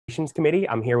Committee.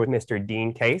 I'm here with Mr.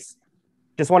 Dean Case.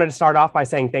 Just wanted to start off by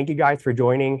saying thank you guys for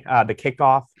joining the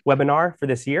kickoff webinar for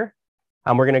this year.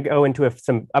 We're going to go into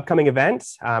some upcoming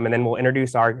events, and then we'll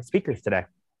introduce our speakers today.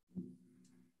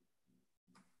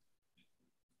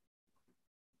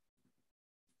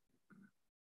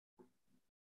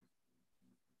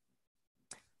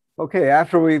 Okay,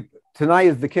 tonight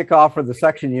is the kickoff for the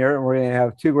section year, and we're going to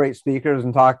have two great speakers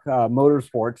and talk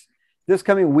motorsports. This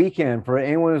coming weekend, for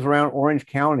anyone who's around Orange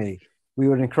County, we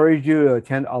would encourage you to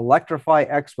attend Electrify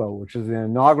Expo, which is an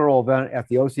inaugural event at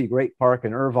the OC Great Park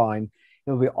in Irvine.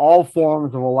 It'll be all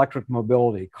forms of electric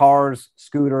mobility, cars,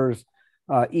 scooters,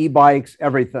 e-bikes,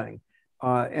 everything.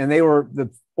 And the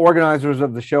organizers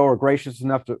of the show are gracious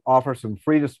enough to offer some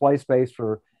free display space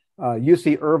for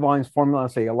UC Irvine's Formula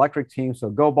SA electric team. So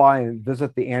go by and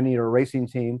visit the Anteater Racing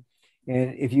team.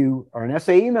 And if you are an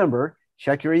SAE member,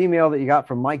 check your email that you got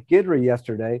from Mike Guidry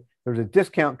yesterday. There's a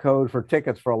discount code for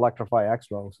tickets for Electrify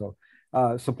Expo. So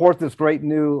support this great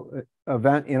new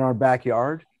event in our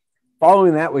backyard.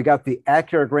 Following that, we got the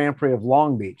Acura Grand Prix of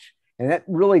Long Beach. And that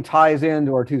really ties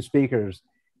into our two speakers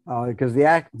because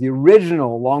the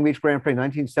original Long Beach Grand Prix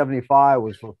 1975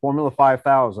 was for Formula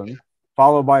 5000,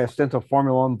 followed by a stint of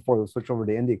Formula One before they switched over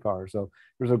to Indycar. So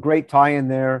there's a great tie-in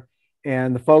there.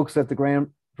 And the folks at the Grand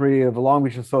Prix of the Long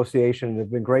Beach Association have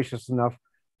been gracious enough.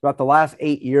 About the last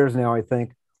 8 years now, I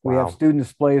think, we have student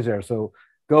displays there. So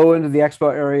go into the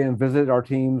expo area and visit our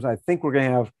teams. I think we're going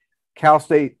to have Cal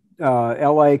State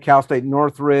LA, Cal State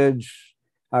Northridge,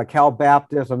 Cal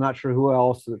Baptist. I'm not sure who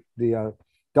else. The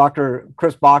Dr.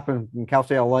 Chris Bachman from Cal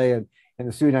State LA and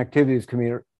the Student Activities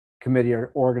Committee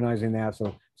are organizing that.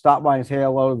 So stop by and say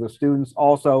hello to the students.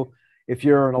 Also, if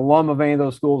you're an alum of any of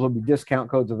those schools, there'll be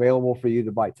discount codes available for you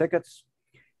to buy tickets.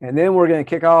 And then we're going to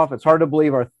kick off, it's hard to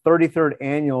believe, our 33rd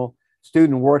annual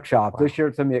student workshop. This year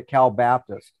it's going to be at Cal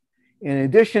Baptist. In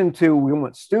addition to, we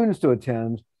want students to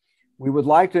attend, we would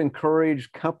like to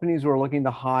encourage companies who are looking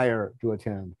to hire to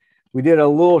attend. We did a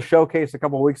little showcase a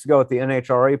couple of weeks ago at the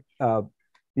NHRA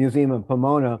Museum in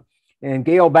Pomona, and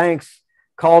Gail Banks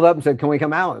called up and said, can we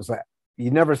come out? It's like,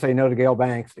 you never say no to Gail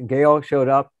Banks. And Gail showed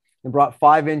up and brought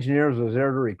 5 engineers who was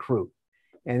there to recruit.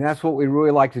 And that's what we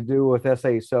really like to do with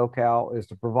SAE SoCal, is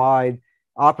to provide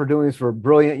opportunities for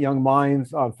brilliant young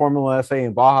minds on Formula SA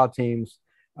and Baja teams,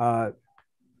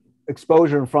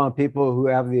 exposure in front of people who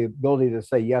have the ability to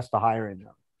say yes to hiring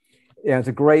them. Yeah, it's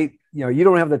a great, you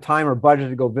don't have the time or budget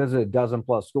to go visit a dozen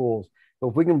plus schools, but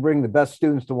if we can bring the best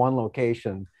students to one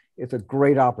location, it's a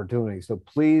great opportunity. So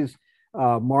please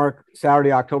mark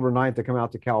Saturday, October 9th to come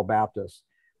out to Cal Baptist.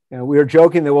 And we are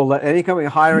joking that we'll let any company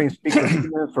hiring speak for 2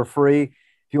 minutes for free.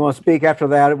 If you want to speak after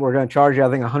that, we're going to charge you, I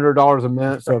think, $100 a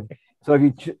minute. So if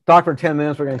you talk for 10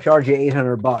 minutes, we're going to charge you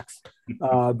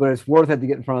 $800. But it's worth it to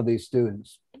get in front of these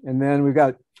students. And then we've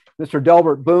got Mr.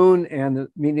 Delbert Boone and the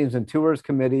Meetings and Tours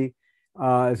Committee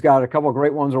has got a couple of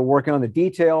great ones. We're working on the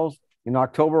details. In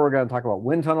October, we're going to talk about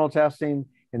wind tunnel testing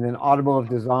and then automotive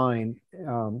design,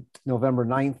 November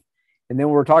 9th. And then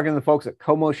we're talking to the folks at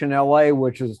CoMotion LA,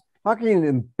 which is talking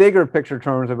in bigger picture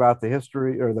terms about the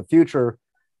history or the future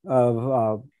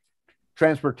of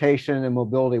transportation and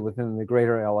mobility within the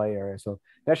greater LA area. So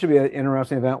that should be an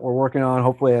interesting event. We're working on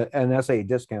hopefully an SAE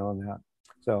discount on that.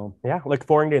 So yeah, look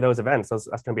forward to those events. That's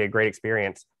going to be a great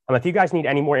experience. If you guys need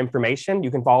any more information, you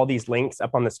can follow these links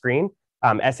up on the screen,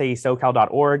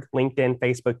 saesocal.org, LinkedIn,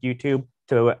 Facebook, YouTube,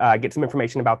 to get some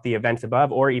information about the events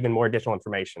above or even more additional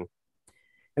information.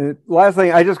 And last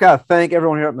thing, I just got to thank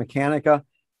everyone here at Mechanica.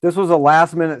 This was a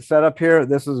last minute setup here.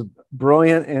 This is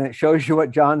brilliant. And it shows you what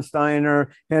John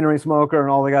Steiner, Henry Smoker, and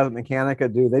all the guys at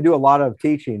Mechanica do. They do a lot of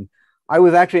teaching. I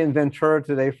was actually in Ventura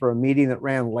today for a meeting that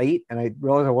ran late, and I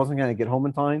realized I wasn't going to get home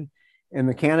in time. And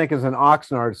Mechanic is in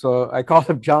Oxnard. So I called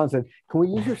up John and said, can we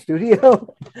use your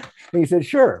studio? And he said,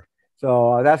 sure.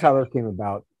 So that's how this came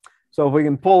about. So if we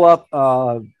can pull up,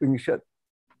 we can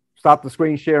stop the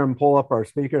screen share and pull up our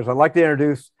speakers. I'd like to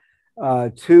introduce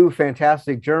 2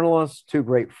 fantastic journalists, 2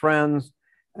 great friends,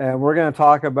 and we're going to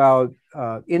talk about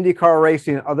IndyCar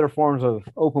racing and other forms of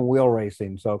open wheel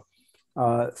racing. So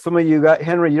some of you got,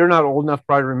 Henry, you're not old enough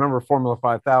probably to remember Formula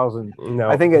 5000. No.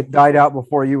 I think it died out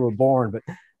before you were born,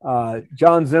 but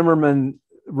John Zimmerman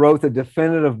wrote the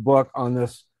definitive book on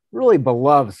this really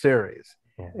beloved series.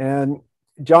 Yeah. And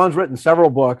John's written several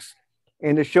books,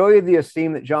 and to show you the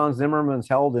esteem that John Zimmerman's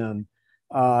held in,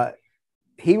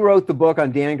 he wrote the book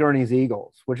on Dan Gurney's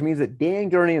Eagles, which means that Dan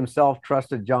Gurney himself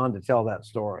trusted John to tell that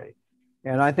story.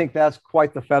 And I think that's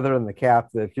quite the feather in the cap,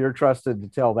 that if you're trusted to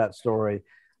tell that story,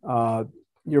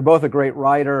 you're both a great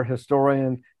writer,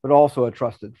 historian, but also a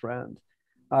trusted friend.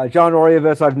 John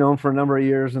Oriovitz, I've known for a number of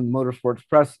years in the motorsports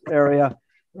press area.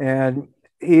 And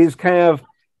he's kind of,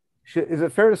 is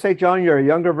it fair to say, John, you're a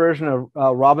younger version of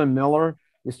Robin Miller?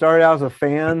 You started out as a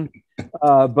fan,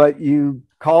 but you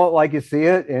call it like you see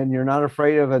it, and you're not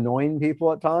afraid of annoying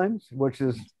people at times, which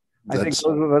is, I think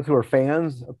those of us who are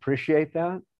fans appreciate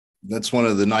that. That's one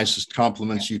of the nicest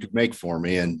compliments you could make for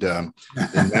me. And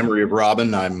in memory of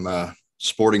Robin, I'm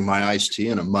sporting my iced tea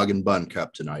in a mug and bun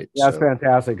cup tonight. That's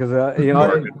fantastic, because you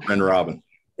know, good friend Robin.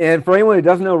 And for anyone who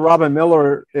doesn't know who Robin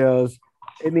Miller is,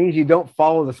 it means you don't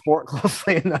follow the sport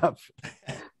closely enough.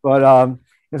 But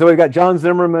and so we've got John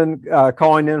Zimmerman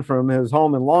calling in from his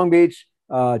home in Long Beach.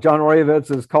 John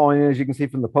Oryovitz is calling in, as you can see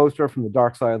from the poster, from the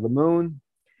dark side of the moon.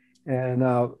 And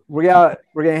we're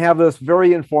gonna have this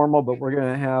very informal, but we're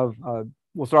gonna have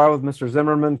we'll start with Mr.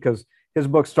 Zimmerman, because his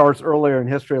book starts earlier in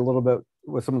history a little bit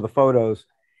with some of the photos,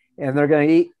 and they're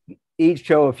going to each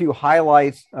show a few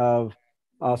highlights of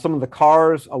some of the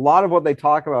cars. A lot of what they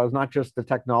talk about is not just the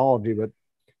technology, but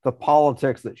the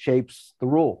politics that shapes the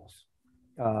rules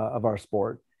of our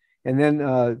sport. And then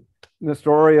Mr.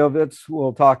 Oryovitz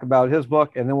will talk about his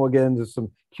book, and then we'll get into some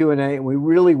Q&A. And we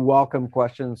really welcome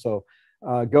questions, so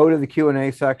go to the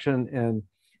Q&A section, and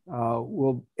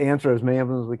we'll answer as many of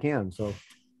them as we can. So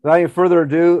without any further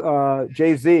ado,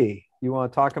 Jay-Z, you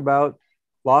want to talk about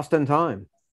Lost in Time?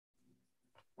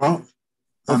 Well,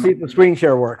 let's see if the screen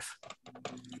share works.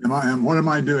 What am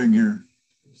I doing here?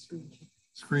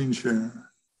 Screen share.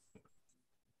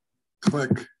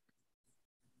 Click.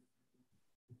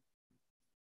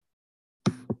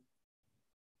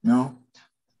 No.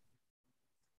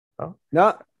 Oh,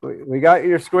 no, we got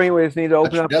your screen. We just need to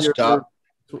open up your desktop.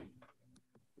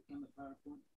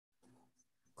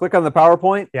 Click on the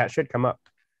PowerPoint. Yeah, it should come up.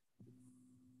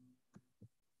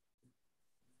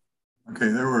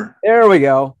 Okay, there we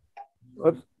go.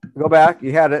 Let's go back.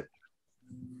 You had it.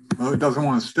 Well, it doesn't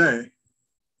want to stay.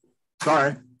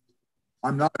 Sorry.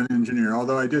 I'm not an engineer,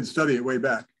 although I did study it way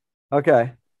back.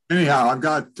 Okay. Anyhow, I've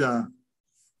got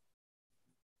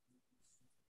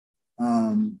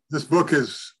this book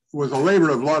was a labor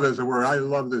of love, as it were. I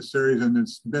love this series, and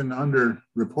it's been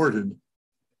underreported.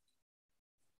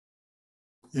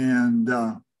 And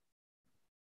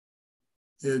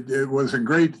it was a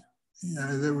great,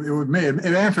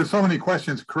 it answered so many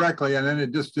questions correctly, and then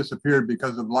it just disappeared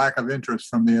because of lack of interest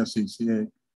from the SCCA.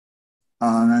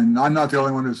 And I'm not the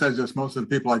only one who says this. Most of the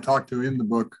people I talk to in the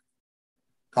book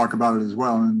talk about it as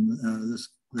well. And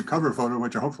the cover photo,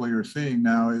 which hopefully you're seeing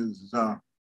now, is see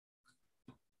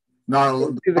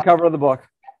the cover of the book.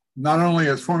 Not only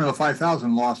is Formula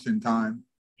 5000 lost in time,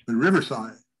 but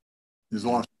Riverside is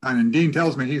lost in time. And Dean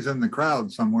tells me he's in the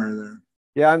crowd somewhere there.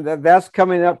 Yeah, and that's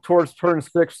coming up towards turn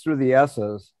 6 through the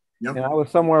S's. Yep. And I was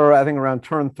somewhere, I think, around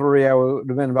turn 3. I would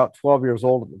have been about 12 years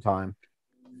old at the time.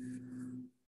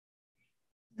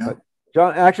 Yep. But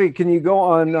John, actually, can you go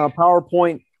on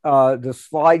PowerPoint, the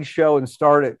slideshow, and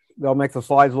start it? They'll make the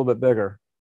slides a little bit bigger.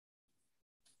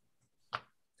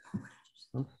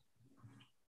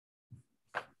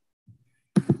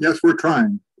 Yes, we're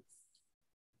trying.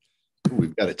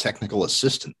 We've got a technical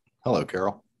assistant. Hello,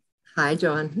 Carol. Hi,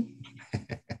 John.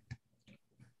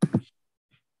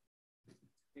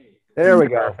 There we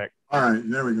go. Perfect. All right,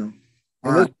 there we go.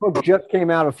 And this book just came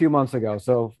out a few months ago.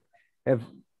 So if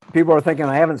people are thinking,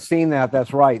 I haven't seen that,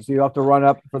 that's right. So you have to run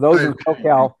up, for those in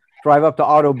SoCal, drive up to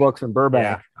Auto Books in Burbank.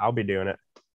 Yeah, I'll be doing it.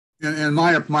 And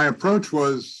my approach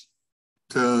was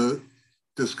to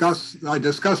discuss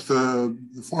the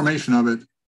formation of it,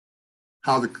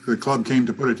 how the club came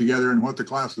to put it together, and what the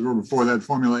classes were before that.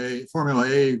 Formula A. Formula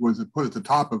A was put at the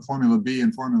top of Formula B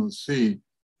and Formula C.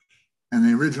 And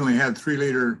they originally had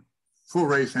 3-liter full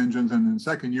race engines, and in the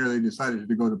second year they decided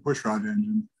to go to pushrod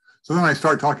engine. So then I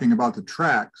start talking about the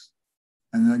tracks,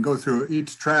 and then go through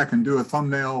each track and do a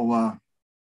thumbnail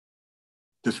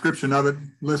description of it,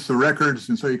 list the records,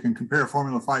 and so you can compare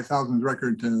Formula 5000's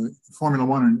record to Formula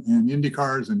 1 and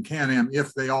Indycars and Can-Am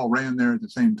if they all ran there at the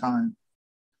same time.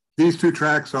 These two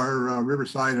tracks are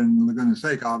Riverside and Laguna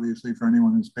Seca, obviously, for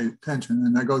anyone who's paid attention.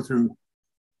 And I go through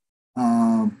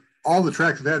all the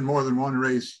tracks that had more than one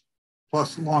race,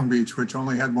 plus Long Beach, which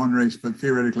only had one race, but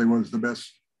theoretically was the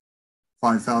best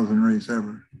 5,000 race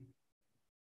ever.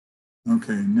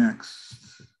 Okay,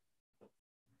 next.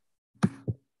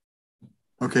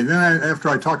 Okay, then after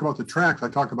I talk about the tracks, I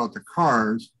talk about the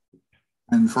cars.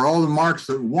 And for all the marks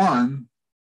that won,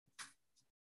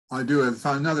 I do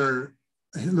another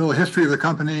little history of the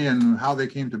company and how they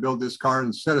came to build this car,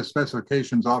 a set of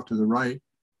specifications off to the right,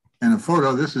 and a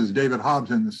photo. This is David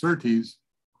Hobbs in the Surtees,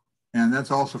 and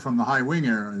that's also from the high wing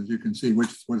era, as you can see,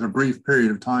 which was a brief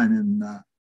period of time in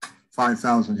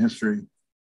 5,000 history.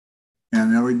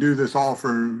 And we do this all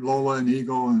for Lola and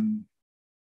Eagle and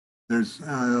there's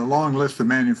a long list of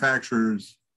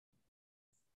manufacturers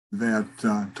that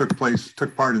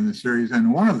took part in the series,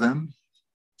 and one of them,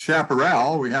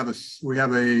 Chaparral. We have a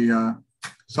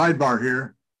sidebar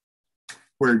here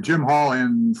where Jim Hall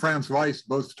and Franz Weiss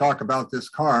both talk about this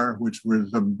car, which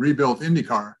was a rebuilt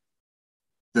Indycar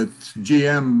that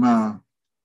GM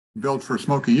built for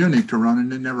Smokey Yunick to run,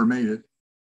 and it never made it.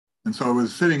 And so it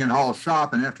was sitting in Hall's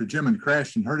shop, and after Jim had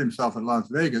crashed and hurt himself at Las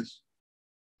Vegas,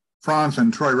 Franz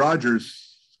and Troy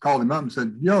Rogers called him up and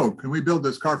said, "Yo, can we build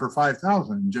this car for $5,000?"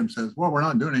 And Jim says, "Well, we're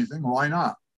not doing anything. Why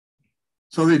not?"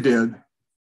 So they did.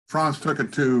 Franz took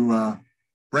it to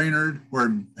Brainerd, where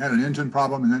it had an engine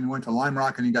problem, and then he went to Lime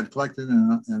Rock, and he got collected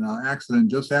in an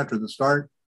accident just after the start.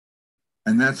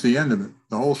 And that's the end of it.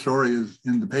 The whole story is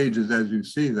in the pages, as you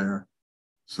see there.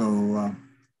 So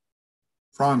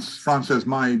Franz says,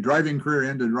 "My driving career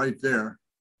ended right there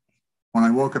when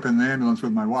I woke up in the ambulance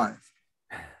with my wife."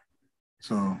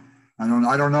 So I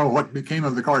don't know what became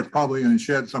of the car. It's probably in a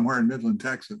shed somewhere in Midland,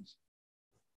 Texas.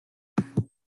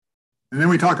 And then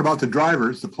we talk about the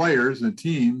drivers, the players, the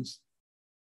teams.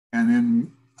 And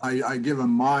then I give them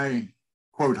my,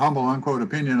 quote, humble, unquote,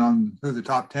 opinion on who the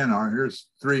top 10 are. Here's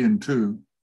 3 and 2,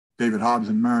 David Hobbs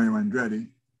and Mario Andretti.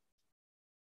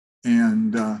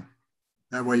 And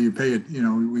that way you pay it,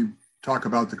 we talk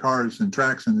about the cars and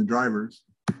tracks and the drivers.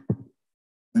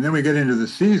 And then we get into the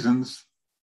seasons.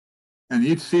 And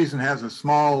each season has a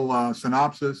small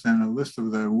synopsis and a list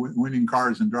of the winning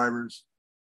cars and drivers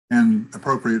and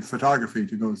appropriate photography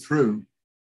to go through.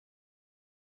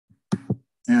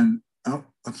 And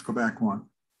let's go back one.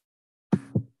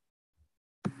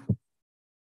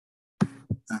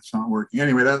 That's not working.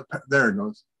 Anyway, there it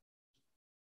goes.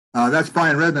 That's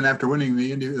Brian Redman after winning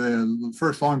the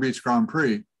first Long Beach Grand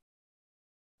Prix,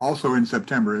 also in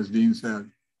September, as Dean said.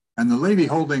 And the lady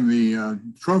holding the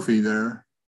trophy there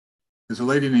is a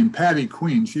lady named Patty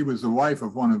Queen. She was the wife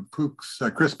of one of Pook's,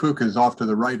 Chris Pook is off to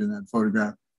the right in that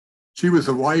photograph. She was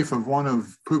the wife of one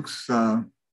of Pook's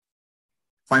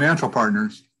financial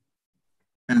partners.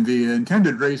 And the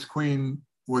intended race queen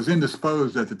was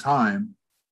indisposed at the time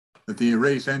that the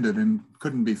race ended and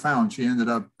couldn't be found. She ended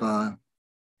up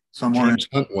somewhere. James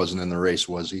Hunt wasn't in the race,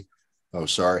 was he? Oh,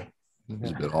 sorry. He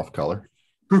was a bit off color.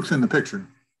 Pook's in the picture.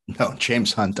 No,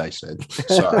 James Hunt, I said.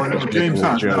 Sorry. Oh, no, James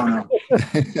Hunt. No.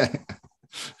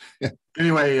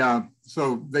 Anyway,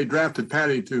 so they drafted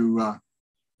Patty to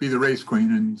be the race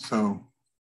queen. And so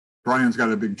Brian's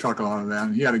got a big chuckle out of that.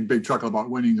 And he had a big chuckle about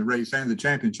winning the race and the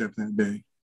championship that day.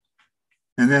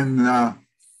 And then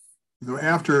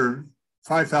after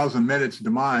 5000 met its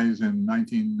demise in the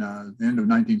end of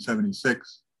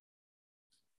 1976,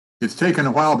 it's taken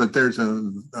a while, but there's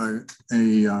a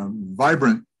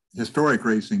vibrant historic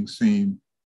racing scene.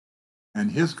 And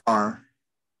his car,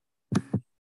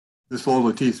 this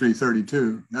Lola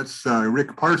T332, that's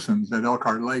Rick Parsons at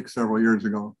Elkhart Lake several years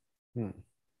ago.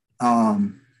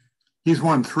 He's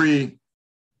won 3.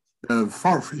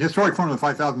 Historic Formula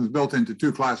 5000 is built into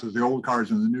 2 classes, the old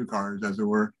cars and the new cars, as it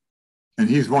were. And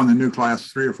he's won the new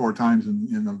class 3 or 4 times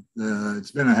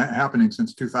it's been happening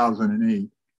since 2008.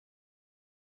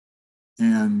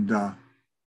 And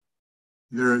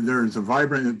there's a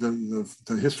vibrant,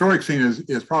 the historic scene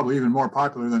is probably even more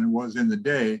popular than it was in the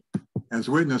day, as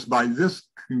witnessed by this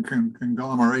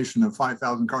conglomeration of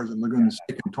 5,000 cars at Laguna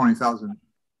Seca in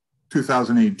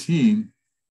 2018,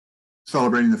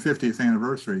 celebrating the 50th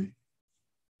anniversary.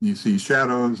 You see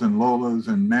Shadows and Lolas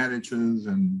and Matiches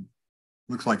and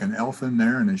looks like an Elfin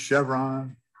there and a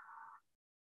Chevron,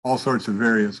 all sorts of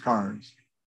various cars.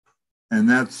 And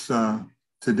that's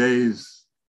today's,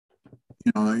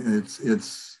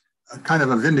 it's a kind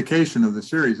of a vindication of the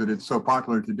series that it's so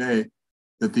popular today,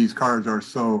 that these cars are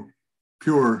so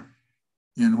pure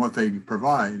in what they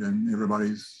provide and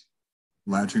everybody's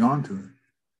latching onto it.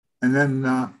 And then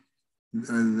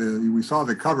we saw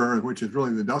the cover, which is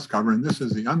really the dust cover, and this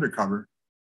is the undercover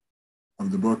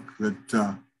of the book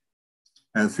that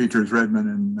features Redmond,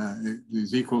 and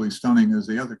is equally stunning as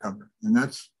the other cover. And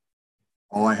that's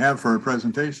all I have for a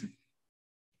presentation.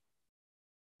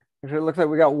 Actually, it looks like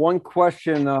we got one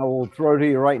question we'll throw to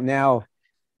you right now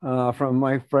from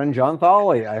my friend John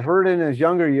Thawley. I heard in his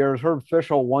younger years, Herb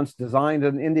Fischel once designed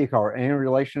an IndyCar in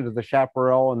relation to the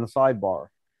chaparral and the sidebar.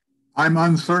 I'm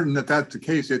uncertain that that's the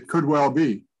case. It could well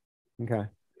be. Okay.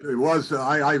 It was,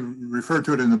 I refer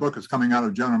to it in the book as coming out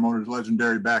of General Motors'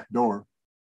 legendary back door.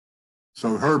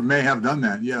 So Herb may have done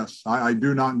that. Yes. I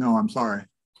do not know. I'm sorry.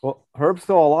 Well, Herb's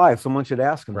still alive. Someone should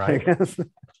ask him. Right. I guess.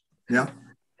 Yeah.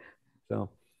 So,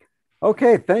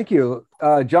 okay. Thank you.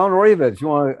 John Royevitz, you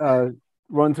want to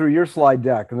run through your slide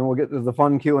deck and then we'll get to the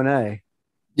fun Q&A.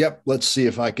 Yep. Let's see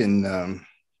if I can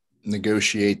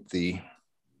negotiate the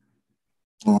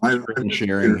screen I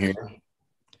sharing here.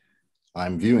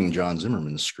 I'm viewing John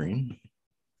Zimmerman's screen.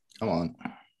 Come on.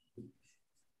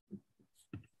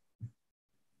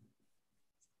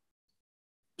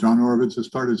 John Orovitz has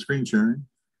started screen sharing.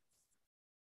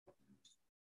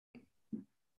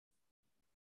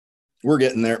 We're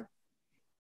getting there.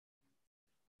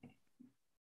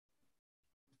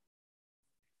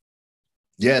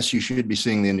 Yes, you should be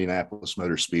seeing the Indianapolis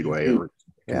Motor Speedway.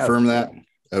 Confirm that?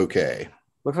 Okay.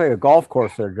 Looks like a golf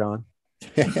course there, John.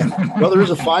 Well, there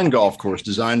is a fine golf course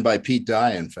designed by Pete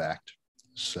Dye, in fact.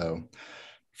 So,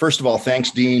 first of all, thanks,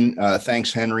 Dean.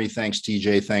 Thanks, Henry. Thanks,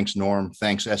 TJ. Thanks, Norm.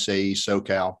 Thanks, SAE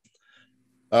SoCal,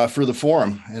 for the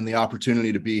forum and the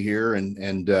opportunity to be here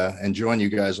and join you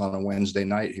guys on a Wednesday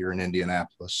night here in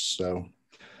Indianapolis. So,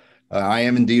 I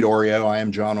am indeed Oreo. I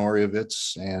am John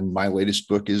Orovitz, and my latest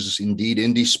book is indeed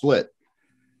Indy Split.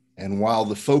 And while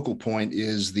the focal point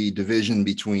is the division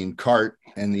between CART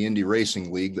and the Indy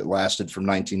Racing League that lasted from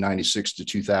 1996 to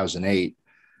 2008,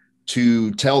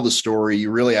 to tell the story,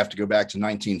 you really have to go back to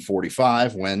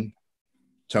 1945 when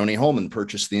Tony Holman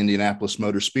purchased the Indianapolis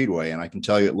Motor Speedway. And I can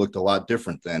tell you it looked a lot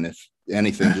different then, if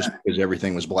anything, just because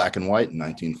everything was black and white in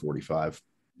 1945.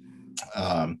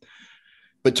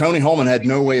 But Tony Holman had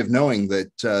no way of knowing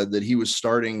that he was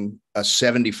starting a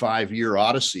 75-year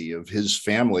odyssey of his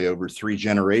family over 3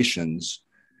 generations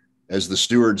as the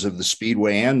stewards of the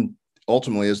Speedway and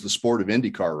ultimately as the sport of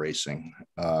IndyCar racing.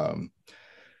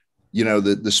 You know,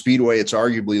 the Speedway, it's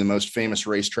arguably the most famous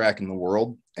racetrack in the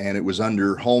world. And it was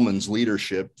under Holman's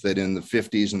leadership that in the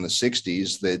 50s and the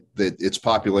 60s that its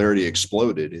popularity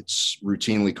exploded. It's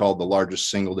routinely called the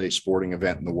largest single-day sporting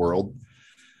event in the world.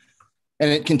 And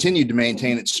it continued to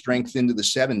maintain its strength into the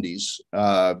 70s.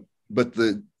 But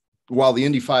while the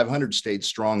Indy 500 stayed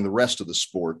strong, the rest of the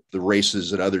sport, the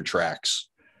races at other tracks,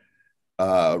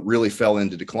 really fell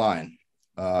into decline.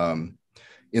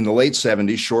 In the late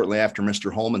 70s, shortly after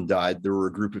Mr. Holman died, there were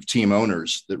a group of team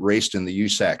owners that raced in the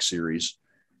USAC series.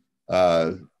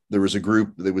 There was a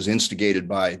group that was instigated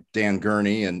by Dan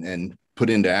Gurney and put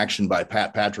into action by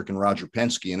Pat Patrick and Roger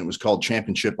Penske, and it was called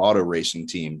Championship Auto Racing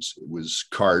Teams. It was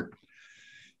CART.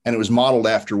 And it was modeled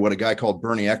after what a guy called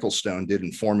Bernie Ecclestone did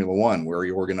in Formula One, where he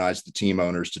organized the team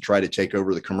owners to try to take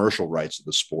over the commercial rights of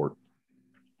the sport.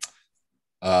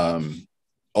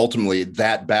 Ultimately,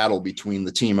 that battle between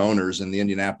the team owners and the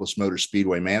Indianapolis Motor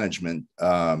Speedway management,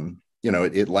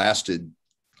 it lasted,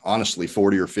 honestly,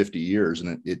 40 or 50 years,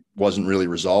 and it wasn't really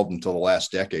resolved until the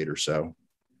last decade or so.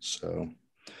 So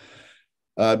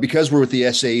because we're with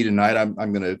the SAE tonight,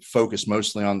 I'm going to focus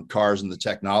mostly on cars and the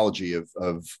technology of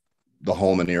the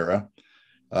Holman era.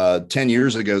 10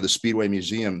 years ago, the Speedway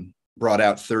Museum brought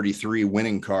out 33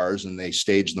 winning cars and they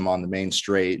staged them on the main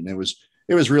straight. And it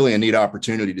was really a neat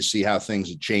opportunity to see how things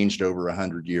had changed over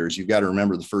 100 years. You've got to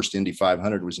remember the first Indy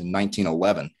 500 was in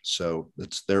 1911. So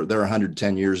they're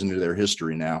 110 years into their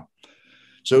history now.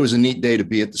 So it was a neat day to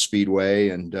be at the Speedway.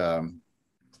 And,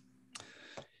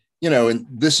 and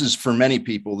this is, for many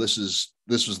people, this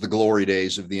was the glory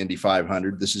days of the Indy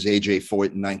 500. This is A.J.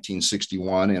 Foyt in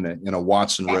 1961 in a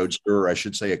Watson Roadster, or I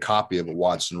should say a copy of a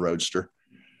Watson Roadster.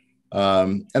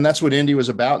 And that's what Indy was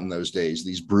about in those days,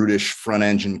 these brutish front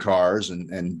engine cars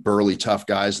and burly, tough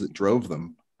guys that drove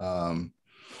them.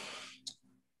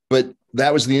 But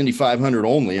that was the Indy 500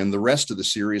 only. And the rest of the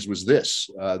series was this.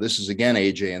 This is, again,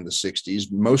 A.J. in the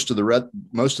 60s. Most of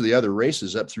the other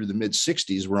races up through the mid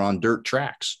 60s were on dirt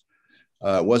tracks.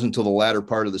 It wasn't until the latter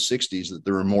part of the 60s that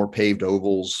there were more paved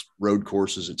ovals, road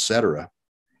courses, etc.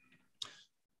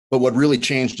 But what really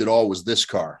changed it all was this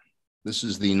car. This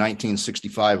is the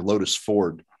 1965 Lotus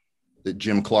Ford that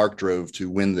Jim Clark drove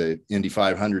to win the Indy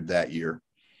 500 that year.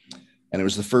 And it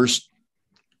was the first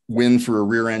win for a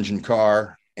rear engine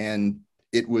car. And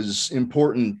it was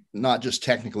important, not just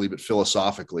technically, but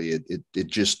philosophically. It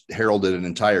just heralded an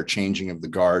entire changing of the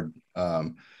guard.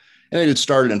 And it had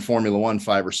started in Formula One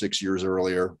 5 or 6 years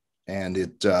earlier. And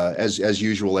it, as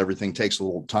usual, everything takes a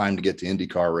little time to get to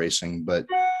IndyCar racing. But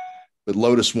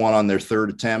Lotus won on their third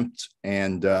attempt.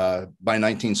 And by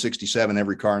 1967,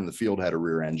 every car in the field had a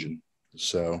rear engine.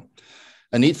 So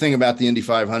a neat thing about the Indy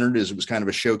 500 is it was kind of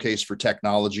a showcase for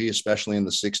technology, especially in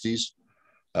the 60s.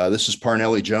 This is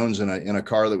Parnelli Jones in a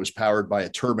car that was powered by a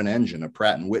turbine engine, a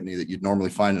Pratt & Whitney that you'd normally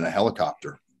find in a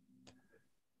helicopter.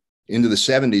 Into the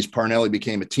 70s, Parnelli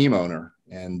became a team owner,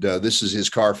 and this is his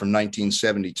car from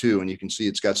 1972, and you can see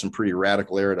it's got some pretty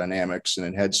radical aerodynamics, and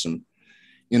it had some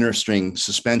interesting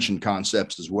suspension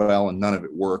concepts as well, and none of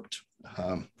it worked.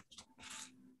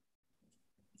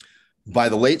 By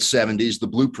the late 70s, the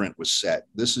blueprint was set.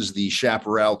 This is the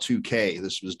Chaparral 2K.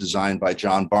 This was designed by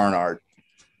John Barnard.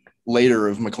 later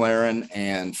of McLaren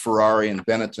and Ferrari and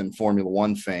Benetton Formula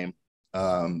One fame.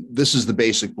 This is the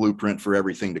basic blueprint for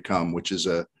everything to come, which is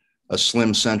a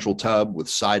slim central tub with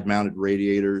side-mounted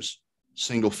radiators,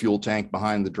 single fuel tank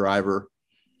behind the driver,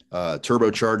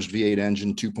 turbocharged V8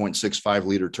 engine, 2.65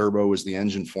 liter turbo was the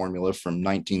engine formula from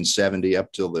 1970 up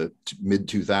till the mid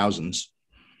 2000s.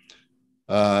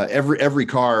 Every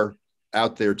car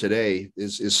out there today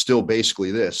is still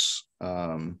basically this.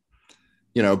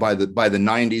 You know, by the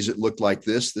 90s, it looked like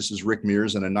this. This is Rick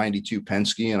Mears in a 92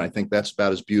 Penske, and I think that's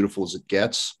about as beautiful as it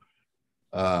gets.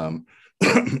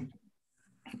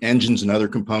 Engines and other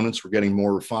components were getting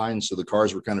more refined, so the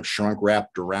cars were kind of shrunk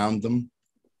wrapped around them.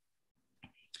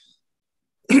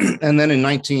 And then in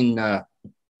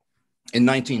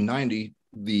 1990,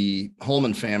 the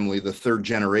Holman family, the third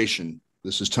generation,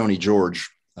 this is Tony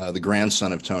George, the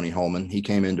grandson of Tony Holman, he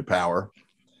came into power.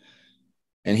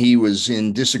 And he was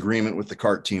in disagreement with the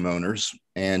kart team owners,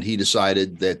 and he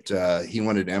decided that he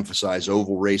wanted to emphasize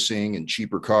oval racing and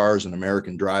cheaper cars and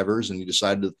American drivers. And he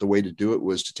decided that the way to do it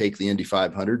was to take the Indy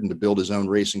 500 and to build his own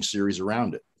racing series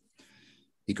around it.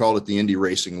 He called it the Indy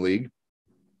Racing League.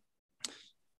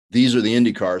 These are the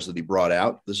Indy cars that he brought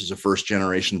out. This is a first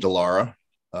generation Dallara.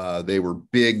 They were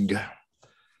big,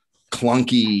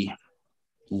 clunky,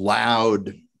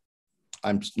 loud.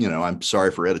 I'm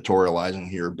sorry for editorializing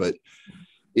here, but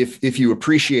if you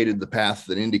appreciated the path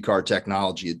that IndyCar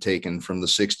technology had taken from the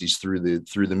 60s through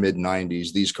the mid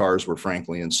 90s, these cars were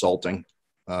frankly insulting.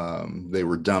 They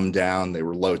were dumbed down. They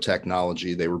were low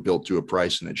technology. They were built to a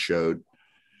price, and it showed.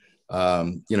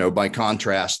 By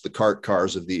contrast, the kart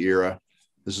cars of the era,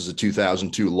 this is a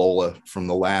 2002 Lola from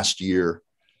the last year,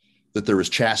 that there was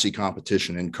chassis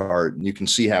competition in kart, and you can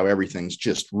see how everything's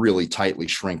just really tightly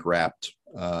shrink wrapped.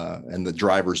 And the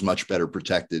driver's much better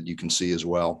protected, you can see as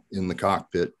well in the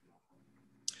cockpit.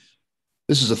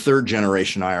 This is a third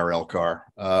generation IRL car.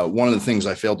 One of the things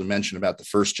I failed to mention about the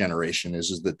first generation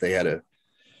is that they had a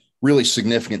really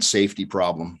significant safety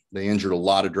problem. They injured a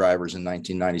lot of drivers in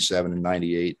 1997 and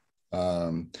 98.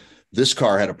 This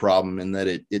car had a problem in that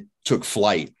it took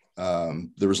flight.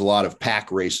 There was a lot of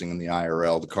pack racing in the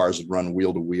IRL. The cars would run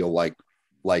wheel to wheel like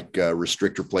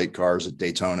restrictor plate cars at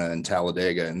Daytona and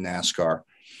Talladega and NASCAR.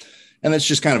 And it's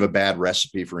just kind of a bad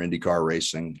recipe for IndyCar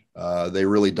racing. They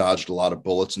really dodged a lot of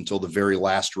bullets until the very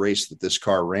last race that this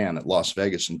car ran at Las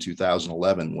Vegas in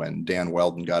 2011, when Dan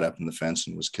Weldon got up in the fence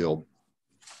and was killed.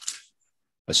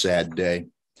 A sad day.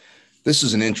 This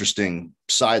is an interesting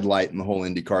side light in the whole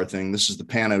IndyCar thing. This is the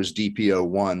Panos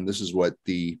DP01. This is what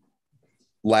the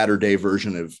latter day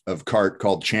version of kart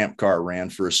called Champ Car ran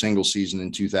for a single season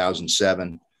in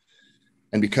 2007.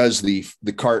 And because the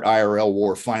kart IRL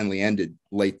war finally ended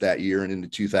late that year and into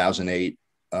 2008,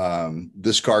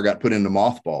 this car got put into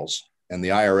mothballs. And the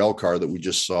IRL car that we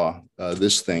just saw,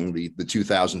 this thing, the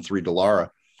 2003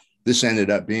 Dallara, this ended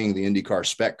up being the IndyCar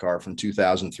spec car from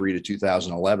 2003 to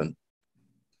 2011.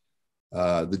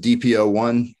 The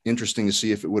DP01, interesting to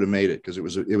see if it would have made it, because it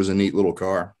was a neat little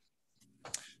car.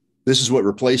 This is what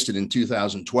replaced it in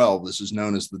 2012. This is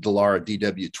known as the Dallara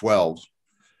DW12.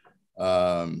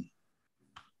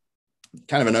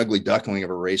 Kind of an ugly duckling of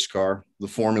a race car.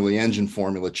 The engine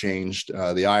formula changed.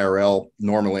 The IRL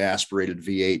normally aspirated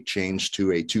V8 changed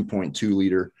to a 2.2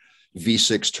 liter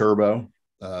V6 turbo,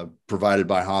 provided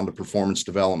by Honda Performance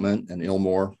Development and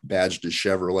Ilmor, badged as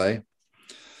Chevrolet.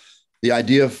 The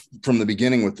idea from the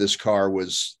beginning with this car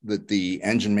was that the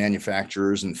engine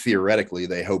manufacturers, and theoretically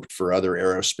they hoped for other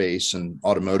aerospace and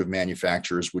automotive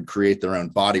manufacturers, would create their own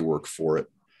bodywork for it.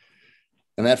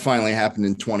 And that finally happened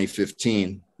in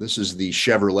 2015. This is the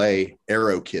Chevrolet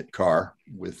Aero Kit car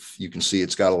you can see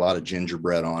it's got a lot of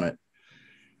gingerbread on it.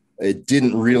 It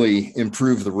didn't really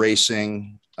improve the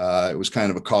racing. It was kind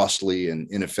of a costly and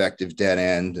ineffective dead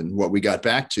end. And what we got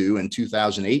back to in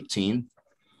 2018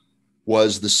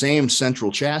 was the same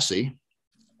central chassis,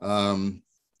 but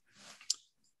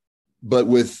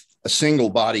with a single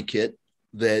body kit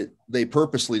that they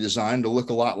purposely designed to look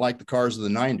a lot like the cars of the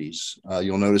 90s.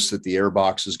 You'll notice that the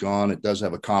airbox is gone. It does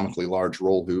have a comically large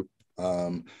roll hoop.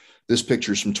 This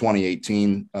picture is from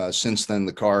 2018. Since then,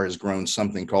 the car has grown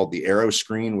something called the Aero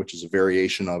Screen, which is a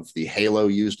variation of the halo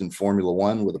used in Formula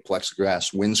One with a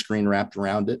plexiglass windscreen wrapped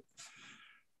around it.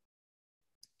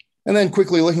 And then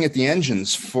quickly looking at the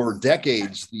engines, for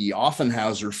decades, the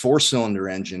Offenhauser four-cylinder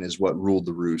engine is what ruled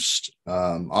the roost,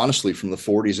 honestly, from the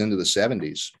 40s into the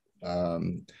 70s.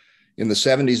 In the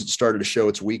 70s, it started to show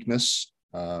its weakness.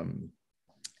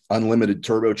 Unlimited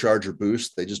turbocharger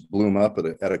boost, they just blew them up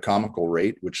at a comical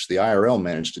rate, which the IRL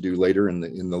managed to do later in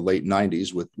the late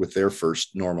 90s with their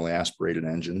first normally aspirated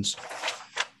engines.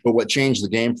 But what changed the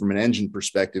game from an engine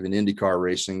perspective in IndyCar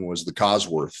racing was the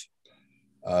Cosworth.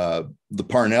 The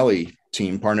Parnelli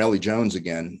team, Parnelli Jones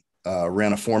again,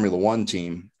 ran a Formula One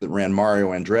team that ran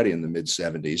Mario Andretti in the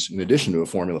mid-'70s, in addition to a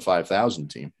Formula 5000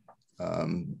 team.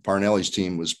 Parnelli's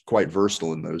team was quite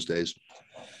versatile in those days.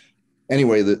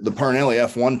 Anyway, the Parnelli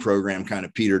F1 program kind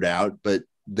of petered out, but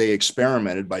they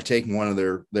experimented by taking one of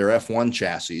their F1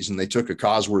 chassis, and they took a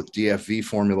Cosworth DFV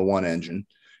Formula One engine.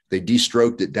 They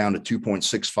de-stroked it down to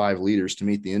 2.65 liters to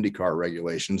meet the IndyCar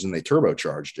regulations, and they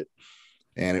turbocharged it.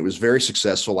 And it was very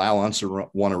successful. Al Unser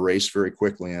won a race very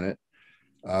quickly in it.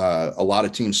 A lot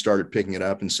of teams started picking it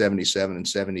up in 77 and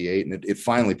 78, and it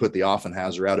finally put the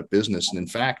Offenhauser out of business. And in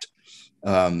fact,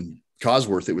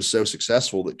 Cosworth, it was so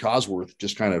successful that Cosworth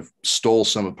just kind of stole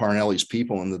some of Parnelli's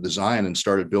people in the design and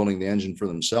started building the engine for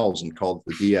themselves and called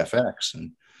it the DFX.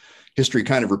 And history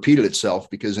kind of repeated itself,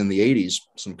 because in the 80s,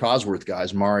 some Cosworth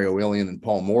guys, Mario Illian and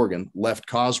Paul Morgan, left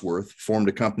Cosworth, formed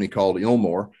a company called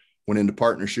Ilmor, went into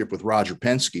partnership with Roger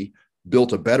Penske,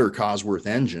 built a better Cosworth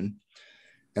engine.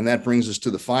 And that brings us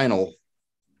to the final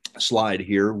slide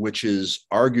here, which is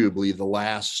arguably the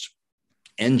last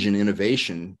engine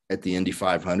innovation at the Indy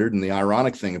 500. And the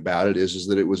ironic thing about it is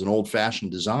that it was an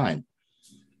old-fashioned design.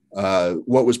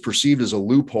 What was perceived as a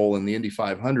loophole in the Indy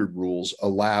 500 rules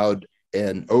allowed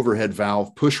an overhead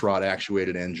valve pushrod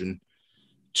actuated engine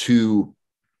to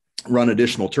run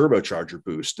additional turbocharger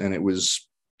boost. And it was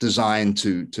designed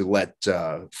to let,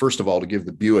 first of all, to give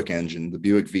the Buick engine, the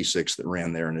Buick V6 that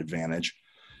ran there, an advantage.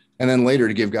 And then later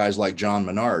to give guys like John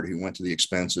Menard, who went to the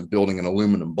expense of building an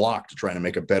aluminum block to try to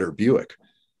make a better Buick.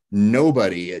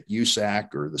 Nobody at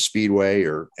USAC or the Speedway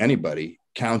or anybody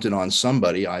counted on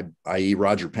somebody, i.e.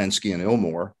 Roger Penske and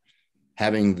Ilmor,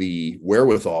 having the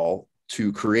wherewithal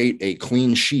to create a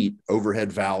clean sheet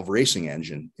overhead valve racing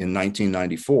engine in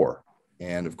 1994.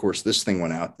 And of course, this thing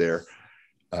went out there.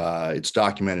 It's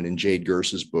documented in Jade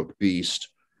Gers's book, Beast.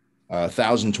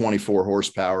 1,024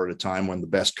 horsepower at a time when the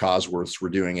best Cosworths were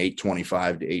doing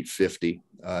 825 to 850.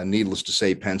 Needless to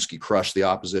say, Penske crushed the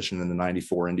opposition in the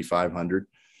 94 Indy 500.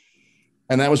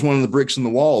 And that was one of the bricks in the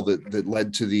wall that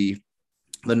led to the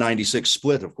 96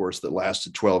 split, of course, that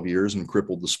lasted 12 years and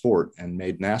crippled the sport and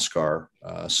made NASCAR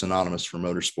synonymous for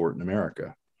motorsport in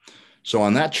America. So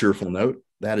on that cheerful note,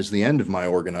 that is the end of my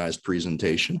organized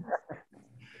presentation.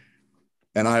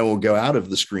 And I will go out of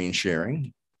the screen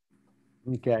sharing.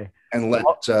 Okay. And let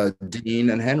Dean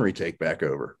and Henry take back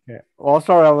over. Yeah. Well, I'll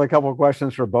start out with a couple of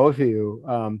questions for both of you.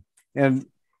 And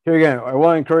here again, I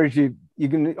want to encourage you, you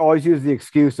can always use the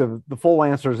excuse of the full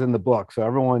answers in the book. So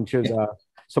everyone should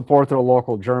support their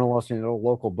local journalist and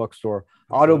local bookstore.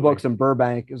 Auto Books in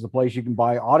Burbank is the place you can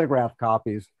buy autographed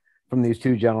copies from these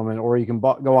two gentlemen, or you can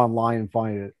go online and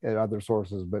find it at other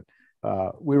sources. But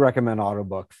we recommend Auto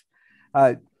Books.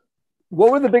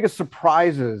 What were the biggest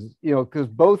surprises, because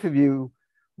both of you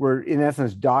were in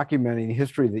essence documenting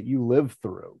history that you lived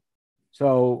through.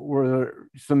 So were there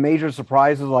some major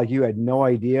surprises, like you had no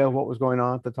idea what was going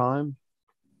on at the time?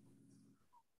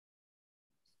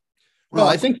 Well,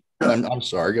 I think, I'm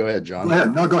sorry, go ahead, John. Go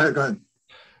ahead. No, go ahead.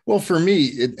 Well, for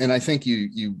me, and I think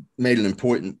you made an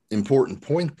important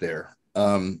point there.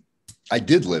 I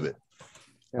did live it.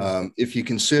 Yeah. If you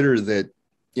consider that,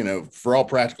 for all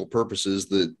practical purposes,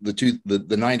 the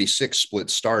 96 split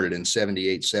started in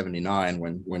 78, 79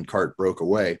 when CART broke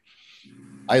away.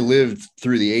 I lived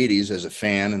through the 80s as a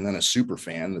fan and then a super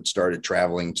fan that started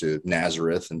traveling to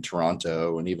Nazareth and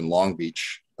Toronto and even Long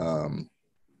Beach.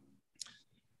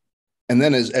 And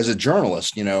then as a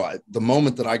journalist, the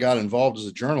moment that I got involved as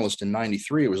a journalist in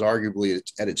 93, it was arguably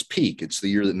at its peak. It's the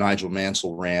year that Nigel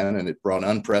Mansell ran, and it brought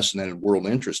unprecedented world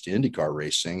interest to IndyCar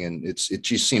racing. And it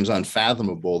just seems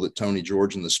unfathomable that Tony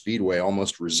George and the Speedway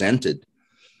almost resented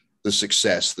the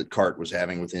success that CART was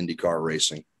having with IndyCar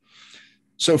racing.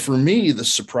 So for me, the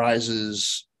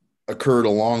surprises occurred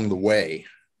along the way.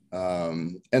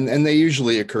 And they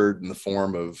usually occurred in the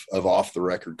form of off the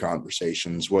record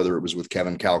conversations, whether it was with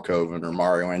Kevin Kalkoven or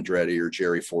Mario Andretti or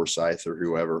Jerry Forsyth or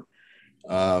whoever.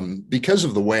 Because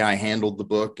of the way I handled the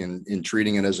book and in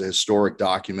treating it as a historic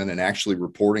document and actually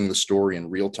reporting the story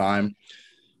in real time,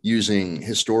 using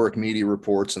historic media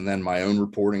reports and then my own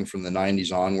reporting from the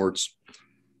 90s onwards,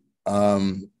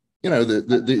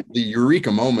 the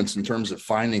eureka moments in terms of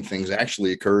finding things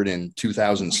actually occurred in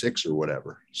 2006 or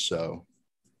whatever. So.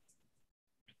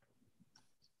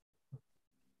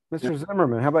 Mr.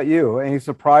 Zimmerman, how about you? Any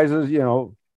surprises,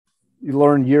 you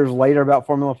learned years later about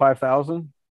Formula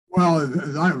 5000? Well,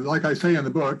 like I say in the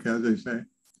book, as they say,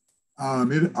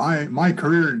 my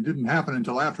career didn't happen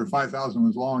until after 5000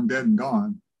 was long dead and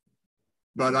gone.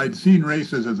 But I'd seen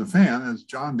races as a fan, as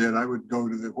John did. I would go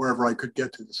to wherever I could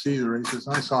get to see the races.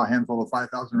 And I saw a handful of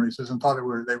 5,000 races and thought they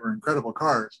were incredible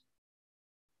cars.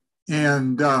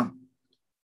 And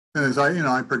as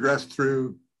I progressed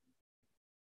through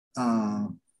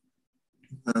the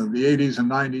 80s and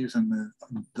 90s and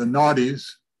the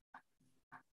noughties,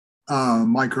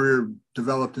 my career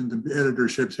developed into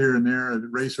editorships here and there at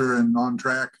Racer and On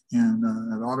Track and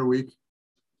at Auto Week.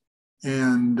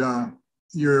 And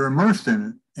you're immersed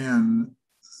in it. And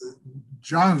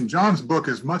John's book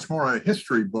is much more a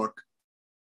history book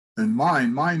than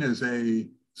mine. Mine is a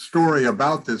story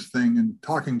about this thing and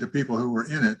talking to people who were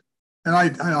in it.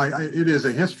 And it is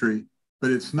a history,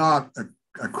 but it's not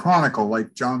a chronicle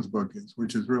like John's book is,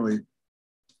 which is really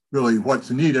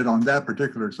what's needed on that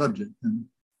particular subject. And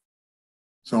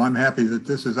so I'm happy that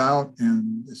this is out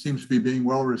and it seems to be being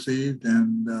well received.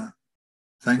 And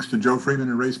thanks to Joe Freeman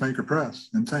and Racemaker Press.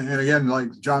 And again,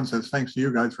 like John says, thanks to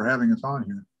you guys for having us on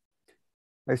here.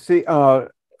 I see.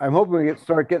 I'm hoping we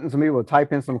start getting some people to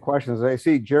type in some questions. I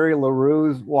see Jerry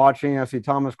LaRue's watching. I see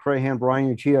Thomas Crahan,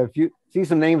 Brian Uchida. If you see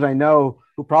some names I know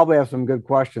who probably have some good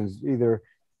questions, either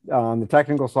on the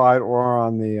technical side or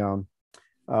on the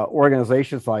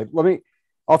organization side.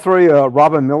 I'll throw you a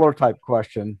Robin Miller type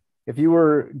question. If you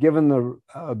were given the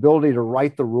ability to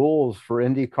write the rules for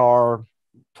IndyCar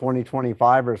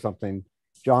 2025 or something,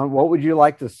 John, what would you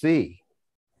like to see?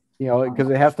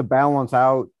 Because it has to balance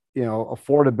out,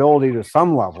 affordability to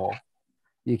some level.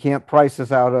 You can't price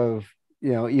this out of,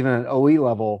 even an OE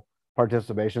level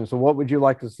participation. So what would you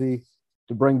like to see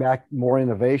to bring back more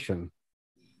innovation?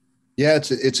 Yeah,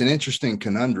 it's an interesting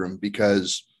conundrum,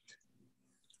 because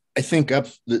I think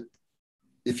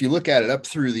if you look at it up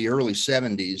through the early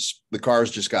 70s, the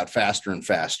cars just got faster and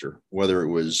faster, whether it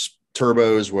was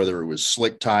turbos, whether it was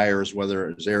slick tires, whether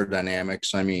it was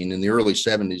aerodynamics. I mean, in the early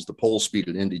 70s, the pole speed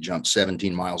at Indy jumped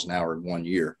 17 miles an hour in 1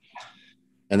 year.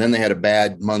 And then they had a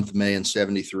bad month of May in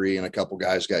 73 and a couple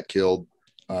guys got killed.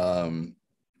 And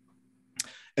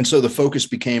so the focus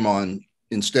became on,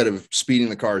 instead of speeding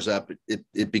the cars up,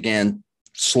 it began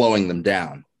slowing them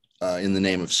down in the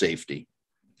name of safety.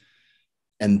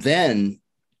 And then,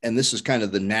 and this is kind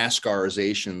of the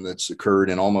NASCArization that's occurred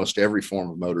in almost every form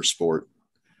of motorsport,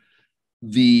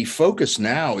 the focus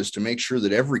now is to make sure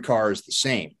that every car is the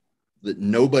same, that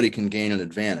nobody can gain an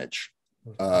advantage.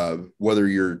 Whether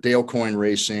you're Dale Coyne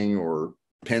racing or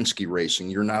Penske racing,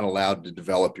 you're not allowed to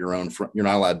develop your own you're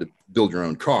not allowed to build your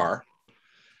own car.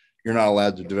 You're not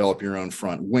allowed to develop your own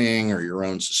front wing or your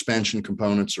own suspension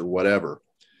components or whatever.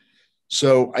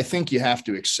 So I think you have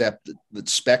to accept that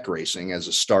spec racing as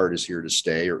a start is here to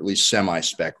stay, or at least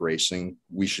semi-spec racing.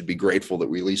 We should be grateful that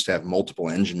we at least have multiple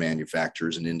engine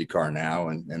manufacturers in IndyCar now.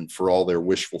 And for all their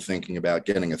wishful thinking about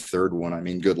getting a third one, I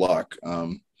mean, good luck.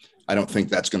 I don't think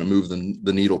that's going to move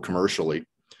the needle commercially.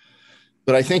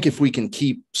 But I think if we can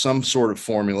keep some sort of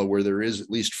formula where there is at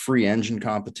least free engine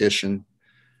competition,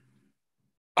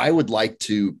 I would like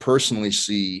to personally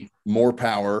see more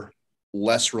power,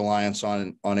 less reliance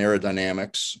on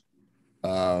aerodynamics.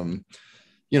 One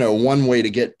way to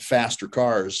get faster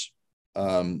cars,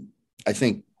 I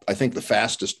think the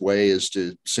fastest way is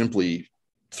to simply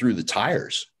through the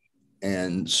tires.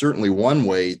 And certainly one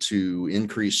way to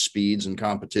increase speeds and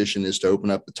competition is to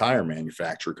open up the tire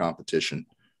manufacturer competition.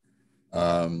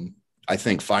 I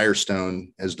think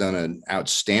Firestone has done an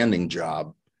outstanding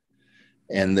job,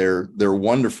 and they're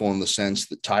wonderful in the sense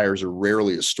that tires are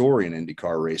rarely a story in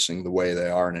IndyCar racing the way they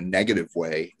are in a negative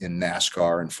way in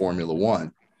NASCAR and Formula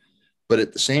One. But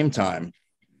at the same time,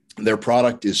 their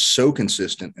product is so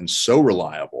consistent and so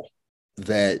reliable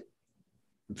that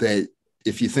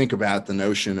if you think about the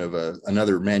notion of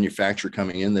another manufacturer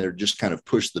coming in there, just kind of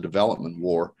push the development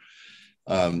war.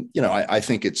 I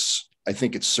think it's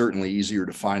certainly easier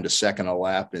to find a second a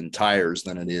lap in tires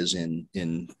than it is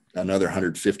in another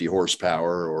 150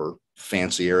 horsepower or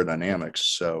fancy aerodynamics.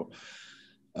 So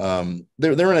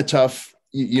they're in a tough,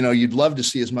 you'd love to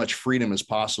see as much freedom as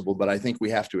possible, but I think we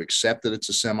have to accept that it's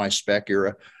a semi-spec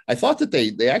era. I thought that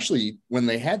they actually, when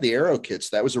they had the aero kits,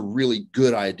 that was a really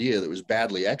good idea that was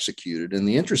badly executed. And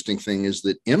the interesting thing is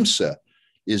that IMSA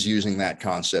is using that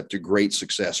concept to great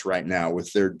success right now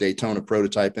with their Daytona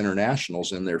Prototype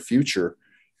Internationals and their future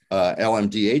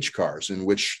LMDH cars, in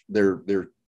which they're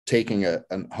taking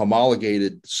an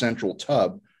homologated central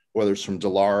tub, whether it's from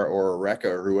Dallara or Oreca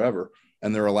or whoever,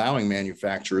 and they're allowing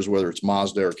manufacturers, whether it's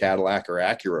Mazda or Cadillac or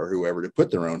Acura or whoever, to put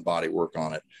their own bodywork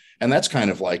on it. And that's kind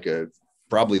of like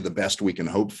probably the best we can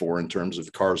hope for in terms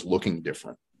of cars looking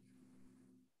different.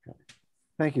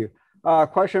 Thank you.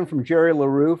 Question from Jerry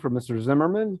LaRue from Mr.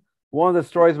 Zimmerman. One of the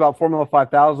stories about Formula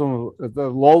 5000, the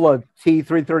Lola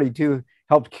T332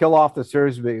 helped kill off the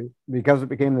series because it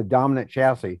became the dominant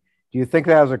chassis. Do you think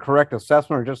that is a correct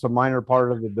assessment or just a minor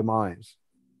part of the demise?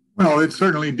 Well, it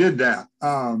certainly did that.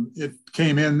 It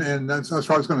came in, and that's what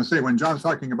I was going to say. When John's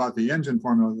talking about the engine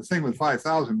formula, the thing with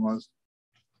 5000 was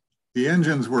the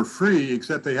engines were free,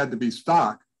 except they had to be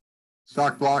stock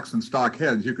blocks and stock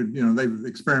heads. You could, they've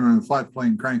experimented with flat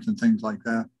plane cranks and things like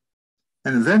that.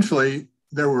 And eventually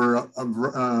there were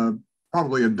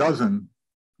probably a dozen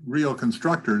real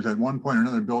constructors at one point or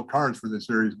another built cars for this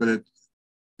series, but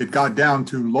it got down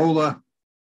to Lola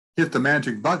hit the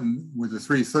magic button with the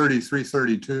 330,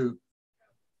 332,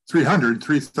 300,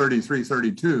 330,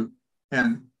 332,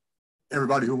 and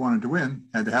everybody who wanted to win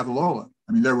had to have a Lola.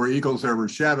 I mean, there were Eagles, there were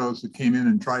Shadows that came in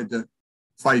and tried to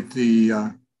fight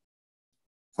the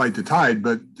tide,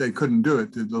 but they couldn't do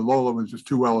it. The Lola was just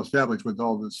too well established with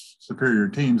all the superior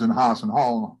teams, and Haas and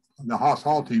Hall. The Haas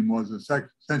Hall team was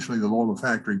essentially the Lola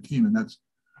factory team, and that's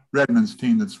Redmond's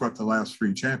team that swept the last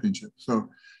 3 championships. So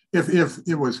if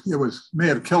it may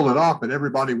have killed it off, but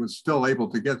everybody was still able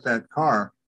to get that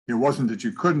car. It wasn't that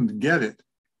you couldn't get it,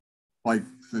 like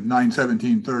the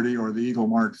 91730 or the Eagle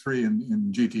Mark III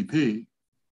in GTP.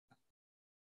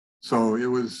 So there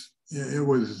was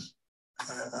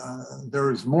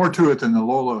more to it than the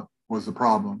Lola was the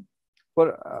problem.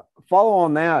 But follow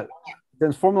on that,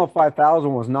 since Formula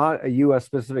 5000 was not a U.S.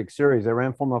 specific series, they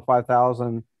ran Formula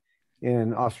 5000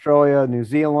 in Australia, New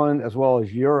Zealand, as well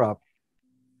as Europe.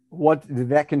 What did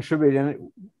that contribute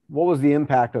in? What was the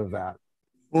impact of that?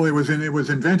 Well, it was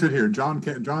invented here.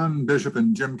 John Bishop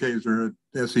and Jim Kaiser at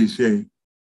SCCA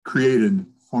created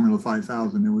Formula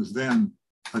 5000. It was then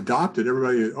adopted.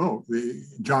 Everybody,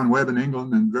 John Webb in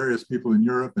England and various people in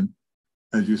Europe, and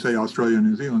as you say, Australia and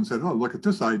New Zealand said, "Oh, look at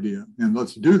this idea, and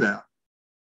let's do that."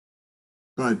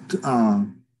 But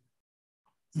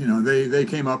they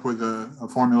came up with a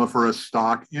formula for a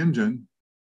stock engine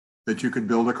that you could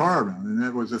build a car around, and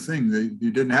that was the thing. You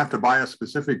didn't have to buy a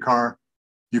specific car;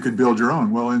 you could build your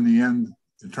own. Well, in the end,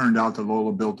 it turned out that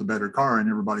Lola built a better car, and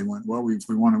everybody went, "Well, if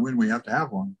we want to win, we have to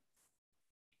have one."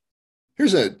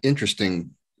 Here's an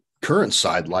interesting current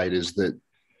sidelight: is that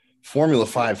Formula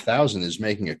 5000 is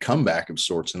making a comeback of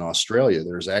sorts in Australia.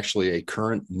 There's actually a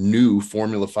current new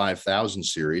Formula 5000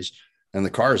 series, and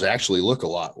the cars actually look a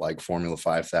lot like Formula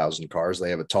 5000 cars. They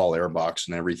have a tall airbox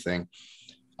and everything.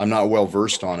 I'm not well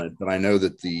versed on it, but I know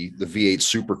that the V8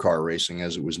 supercar racing,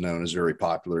 as it was known, is very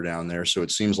popular down there. So it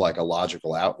seems like a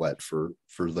logical outlet for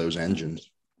those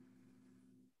engines.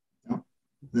 Yeah.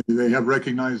 They have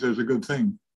recognized as a good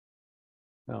thing.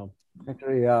 No,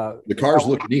 actually, the cars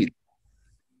look neat.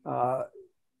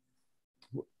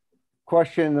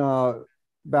 Question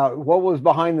about what was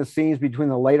behind the scenes between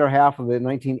the later half of the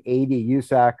 1980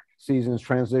 USAC season's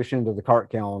transition to the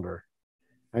kart calendar.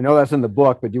 I know that's in the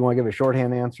book, but do you want to give a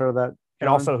shorthand answer of that, John? And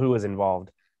also who was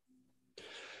involved?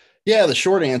 Yeah, the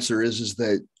short answer is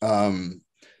that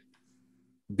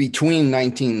between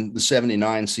the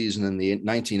 79 season and the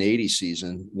 1980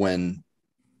 season, when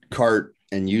kart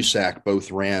and USAC both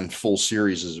ran full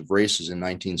series of races in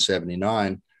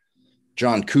 1979,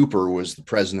 John Cooper was the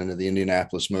president of the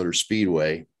Indianapolis Motor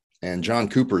Speedway. And John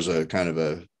Cooper's a kind of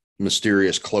a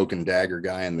mysterious cloak and dagger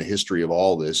guy in the history of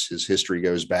all this. His history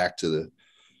goes back to the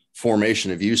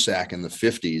formation of USAC in the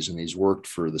 50s, and he's worked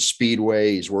for the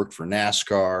Speedway. He's worked for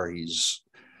NASCAR.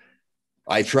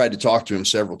 I tried to talk to him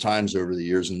several times over the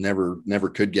years and never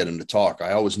could get him to talk.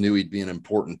 I always knew he'd be an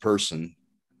important person,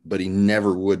 but he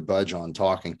never would budge on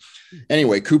talking.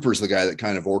 Anyway, Cooper's the guy that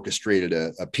kind of orchestrated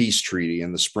a peace treaty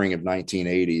in the spring of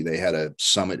 1980. They had a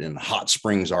summit in Hot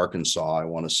Springs, Arkansas, I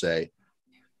want to say.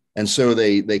 And so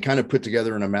they kind of put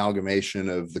together an amalgamation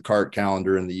of the kart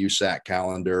calendar and the USAC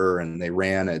calendar, and they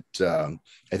ran it. I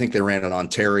think they ran in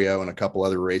Ontario and a couple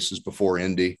other races before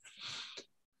Indy.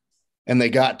 And they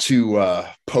got to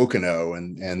Pocono,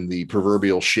 and the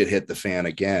proverbial shit hit the fan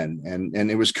again. And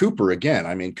it was Cooper again.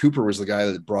 I mean, Cooper was the guy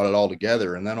that brought it all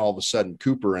together. And then all of a sudden,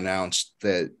 Cooper announced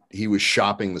that he was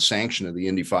shopping the sanction of the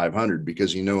Indy 500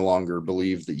 because he no longer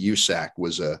believed that USAC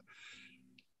was a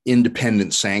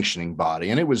independent sanctioning body.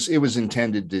 And it was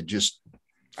intended to just,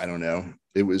 I don't know,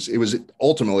 it was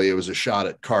ultimately it was a shot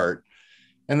at kart.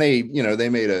 And they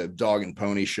made a dog and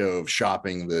pony show of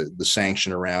shopping the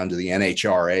sanction around to the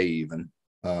NHRA even.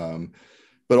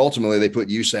 But ultimately they put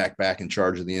USAC back in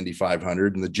charge of the Indy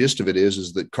 500. And the gist of it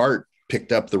is that kart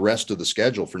picked up the rest of the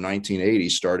schedule for 1980,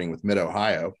 starting with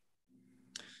Mid-Ohio.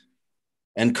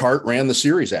 And kart ran the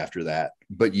series after that,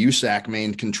 but USAC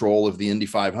maintained control of the Indy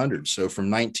 500. So from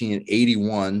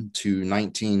 1981 to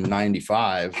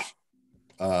 1995,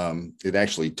 it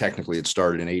actually technically it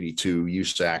started in 82.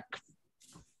 USAC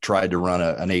tried to run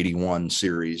an 81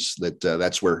 series.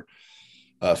 That's where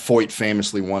Foyt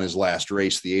famously won his last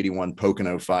race, the 81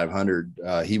 Pocono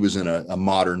 500. He was in a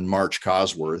modern March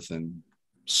Cosworth, and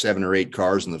 7 or 8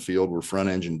 cars in the field were front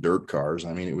engine dirt cars.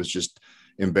 I mean, it was just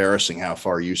embarrassing how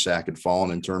far USAC had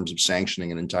fallen in terms of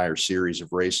sanctioning an entire series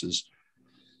of races.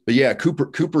 But yeah,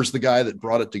 Cooper's the guy that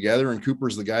brought it together, and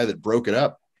Cooper's the guy that broke it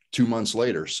up 2 months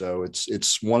later. So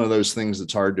it's one of those things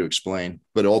that's hard to explain,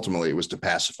 but ultimately it was to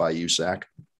pacify USAC.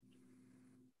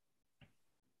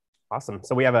 Awesome.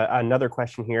 So we have another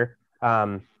question here.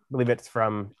 I believe it's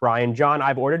from Brian. John,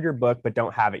 I've ordered your book, but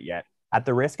don't have it yet. At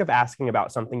the risk of asking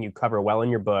about something you cover well in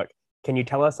your book, can you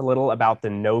tell us a little about the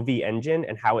Novi engine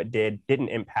and how it didn't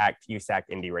impact USAC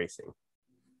Indy racing?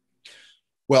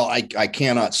 Well, I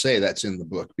cannot say that's in the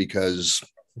book because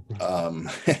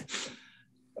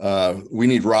we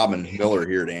need Robin Miller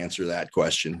here to answer that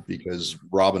question, because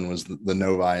Robin was the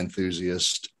Novi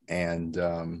enthusiast. And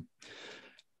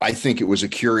I think it was a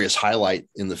curious highlight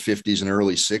in the 50s and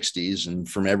early 60s. And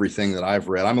from everything that I've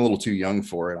read, I'm a little too young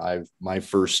for it. My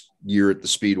first year at the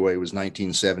Speedway was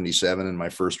 1977, and my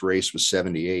first race was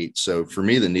 78. So for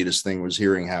me, the neatest thing was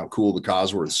hearing how cool the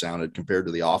Cosworth sounded compared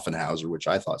to the Offenhauser, which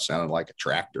I thought sounded like a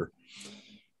tractor.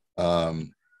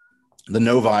 The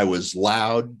Novi was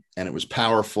loud and it was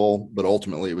powerful, but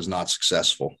ultimately it was not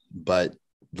successful. But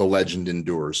the legend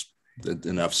endures.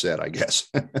 Enough said, I guess.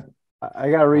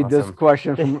 I got to read this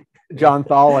question from John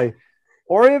Thawley.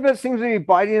 Orivit seems to be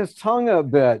biting his tongue a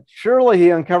bit. Surely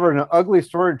he uncovered an ugly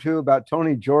story or two about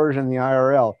Tony George and the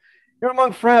IRL. You're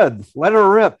among friends. Let her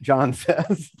rip, John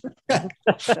says.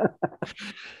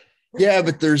 Yeah,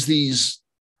 but there's these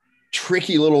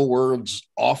tricky little words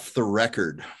off the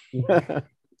record.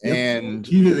 And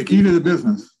the key to the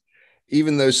business.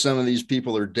 Even though some of these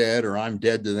people are dead or I'm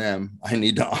dead to them, I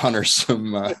need to honor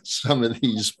some of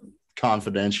these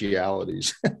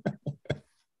confidentialities.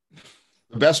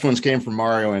 The best ones came from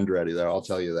Mario Andretti, though, I'll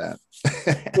tell you that.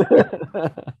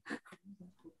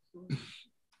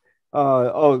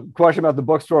 Question about the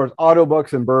bookstores, Auto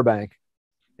Books in Burbank.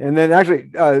 And then actually,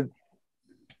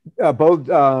 both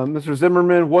Mr.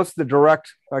 Zimmerman, what's the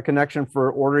direct connection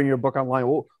for ordering your book online?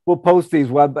 We'll post these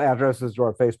web addresses to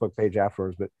our Facebook page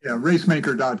afterwards. But yeah,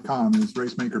 racemaker.com is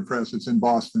Racemaker Press. It's in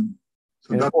Boston.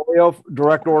 So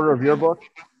direct order of your book?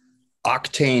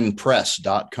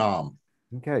 Octanepress.com.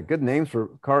 Okay, good names for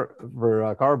car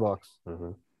books.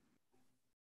 Mm-hmm.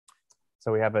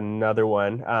 So we have another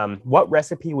one. What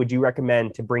recipe would you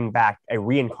recommend to bring back a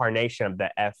reincarnation of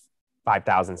the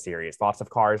F5000 series? Lots of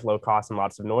cars, low cost, and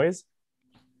lots of noise.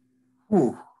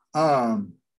 It'd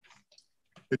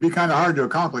be kind of hard to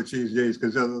accomplish these days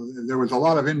because there was a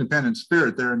lot of independent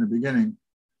spirit there in the beginning,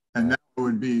 and now it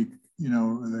would be,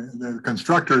 the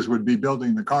constructors would be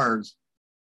building the cars,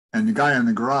 and the guy in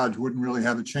the garage wouldn't really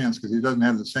have a chance because he doesn't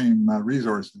have the same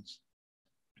resources.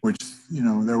 Which,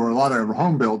 there were a lot of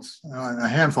home builds, a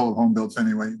handful of home builds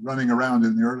anyway, running around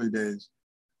in the early days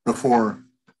before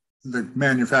the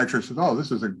manufacturer said, "Oh,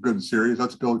 this is a good series.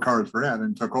 Let's build cars for that,"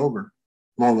 and took over.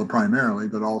 Lola primarily,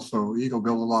 but also Eagle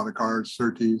built a lot of cars,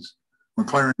 Surtees.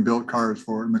 McLaren built cars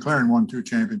for it. McLaren won 2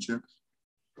 championships.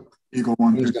 Eagle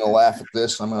won. Who's going to laugh at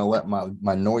this? I'm going to let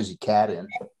my noisy cat in.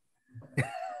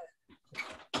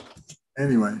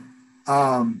 Anyway,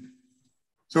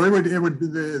 so it would be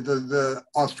the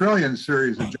Australian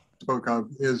series that John spoke of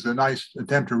is a nice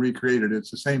attempt to recreate it.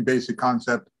 It's the same basic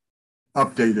concept,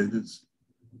 updated. It's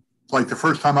like the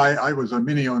first time I was a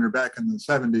Mini owner back in the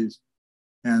 70s.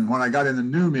 And when I got in the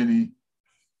new Mini,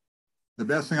 the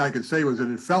best thing I could say was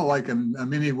that it felt like a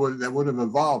Mini that would have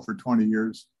evolved for 20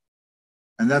 years.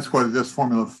 And that's what this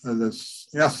formula, this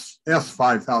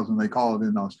S5000, they call it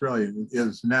in Australia,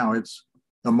 is now. It's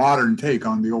the modern take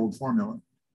on the old formula.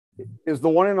 Is the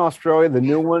one in Australia, the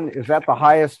new one, is that the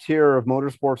highest tier of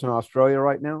motorsports in Australia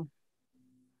right now?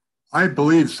 I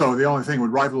believe so. The only thing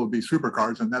would rival would be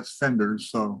supercars, and that's fenders.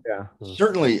 So yeah,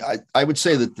 certainly, I would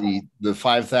say that the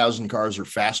 5,000 cars are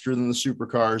faster than the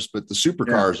supercars, but the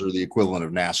supercars are the equivalent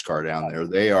of NASCAR down there.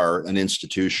 They are an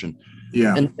institution.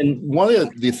 Yeah. And one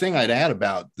of the thing I'd add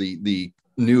about the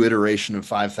new iteration of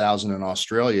 5,000 in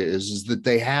Australia is that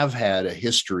they have had a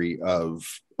history of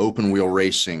open wheel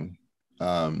racing.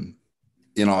 In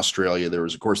Australia, there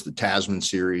was, of course, the Tasman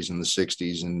series in the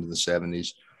 60s into the 70s.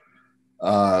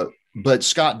 But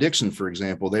Scott Dixon, for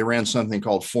example, they ran something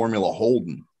called Formula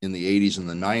Holden in the 80s and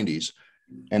the 90s.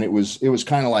 And it was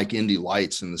kind of like Indy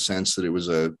Lights in the sense that it was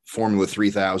a Formula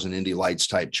 3000 Indy Lights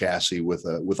type chassis with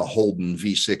a Holden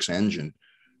V6 engine.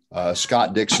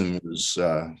 Scott Dixon was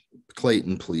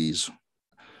Clayton, please.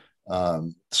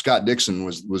 Scott Dixon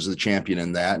was the champion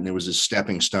in that, and it was his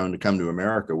stepping stone to come to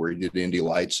America, where he did Indy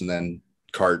Lights and then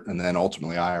kart and then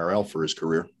ultimately IRL for his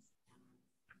career.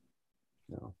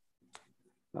 Yeah.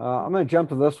 I'm going to jump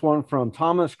to this one from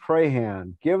Thomas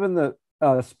Crahan. Given the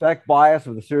spec bias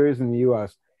of the series in the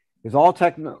U.S., is all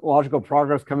technological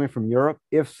progress coming from Europe?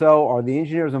 If so, are the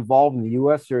engineers involved in the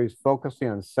U.S. series focusing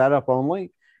on setup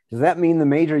only? Does that mean the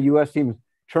major U.S. teams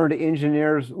turn to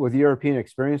engineers with European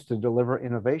experience to deliver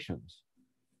innovations?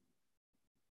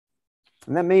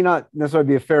 And that may not necessarily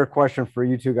be a fair question for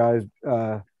you two guys.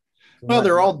 Well,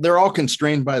 they're all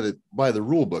constrained by the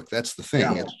rule book. That's the thing.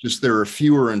 Yeah. It's just there are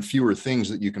fewer and fewer things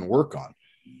that you can work on.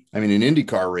 I mean, in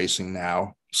IndyCar racing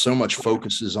now, so much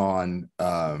focuses on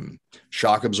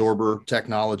shock absorber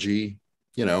technology.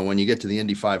 You know, when you get to the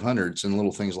Indy 500s and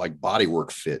little things like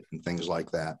bodywork fit and things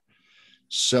like that.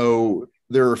 So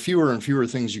there are fewer and fewer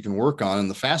things you can work on. And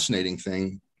the fascinating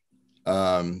thing,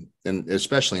 and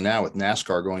especially now with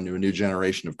NASCAR going to a new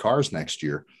generation of cars next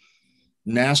year,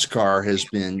 NASCAR has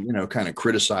been, you know, kind of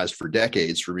criticized for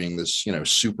decades for being this, you know,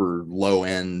 super low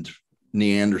end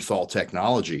Neanderthal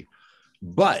technology.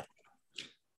 But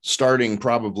starting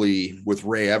probably with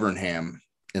Ray Evernham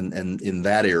and in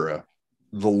that era,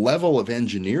 the level of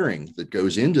engineering that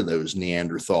goes into those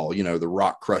Neanderthal, you know, the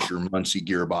Rock Crusher Muncie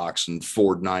gearbox and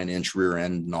Ford 9-inch rear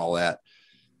end and all that,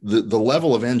 the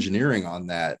level of engineering on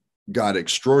that got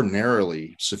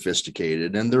extraordinarily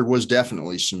sophisticated. And there was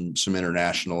definitely some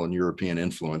international and European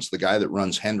influence. The guy that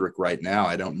runs Hendrick right now,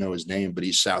 I don't know his name, but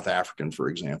he's South African, for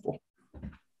example.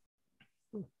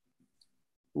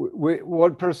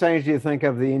 What percentage do you think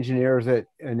of the engineers at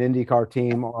an IndyCar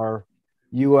team are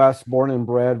U.S. born and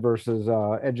bred versus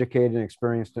educated and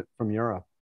experienced from Europe?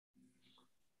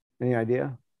 Any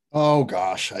idea? Oh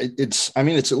gosh, it's at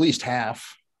least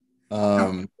half.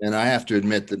 And I have to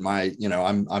admit that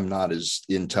I'm not as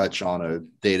in touch on a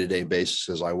day-to-day basis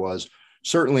as I was.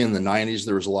 Certainly in the 90s,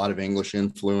 there was a lot of English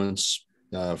influence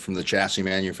from the chassis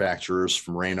manufacturers,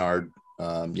 from Reynard.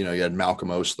 You had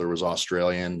Malcolm Osler was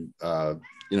Australian.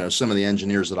 Some of the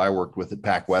engineers that I worked with at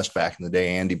Pac West back in the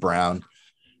day, Andy Brown,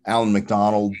 Alan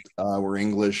McDonald, were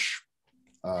English.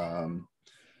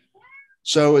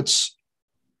 So it's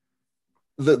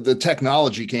the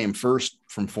technology came first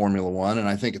from Formula One, and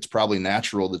I think it's probably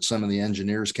natural that some of the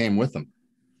engineers came with them.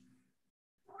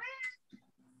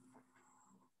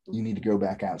 You need to go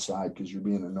back outside because you're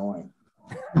being annoying.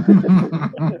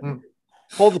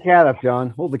 Hold the cat up,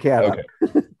 John. Hold the cat up.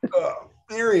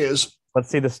 There he is. Let's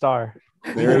see the star.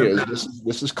 There he is.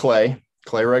 This is Clay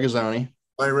Regazzoni.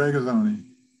 Clay Regazzoni.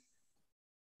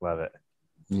 Love it.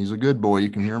 He's a good boy. You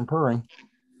can hear him purring.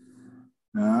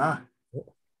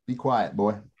 Be quiet,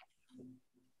 boy.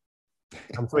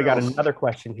 So we got another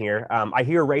question here. I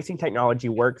hear racing technology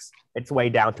works its way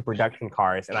down to production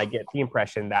cars, and I get the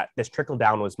impression that this trickle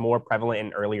down was more prevalent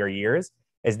in earlier years.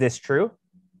 Is this true?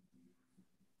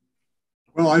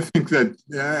 Well, I think that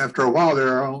after a while,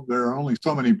 there are only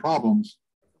so many problems,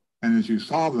 and as you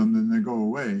solve them, then they go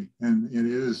away. And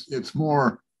it's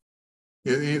more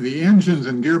the engines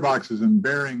and gearboxes and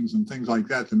bearings and things like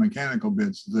that, the mechanical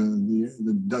bits,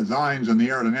 the designs and the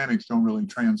aerodynamics don't really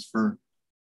transfer,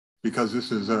 because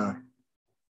this is a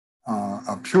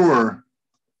pure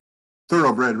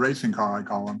thoroughbred racing car, I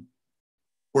call them.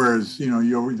 Whereas,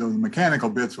 the mechanical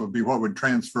bits would be what would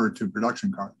transfer to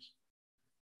production cars.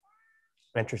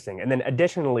 Interesting. And then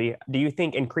additionally, do you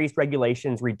think increased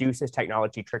regulations reduces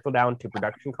technology trickle down to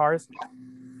production cars?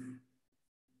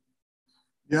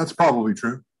 Yeah, that's probably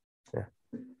true. Yeah.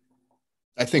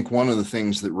 I think one of the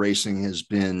things that racing has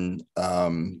been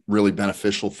really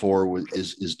beneficial for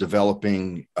is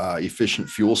developing efficient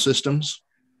fuel systems,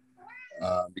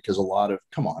 because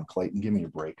come on, Clayton, give me a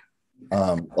break.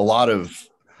 A lot of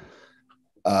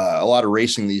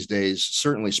racing these days,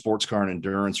 certainly sports car and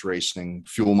endurance racing,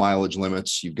 fuel mileage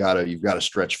limits. You've got to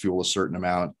stretch fuel a certain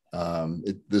amount. A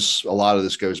lot of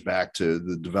this goes back to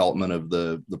the development of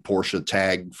the Porsche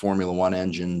Tag Formula One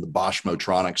engine, the Bosch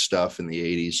Motronic stuff in the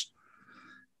 80s.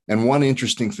 And one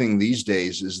interesting thing these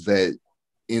days is that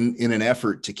in an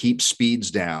effort to keep speeds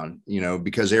down,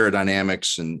 because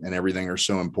aerodynamics and everything are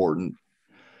so important,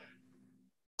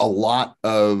 a lot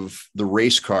of the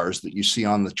race cars that you see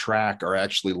on the track are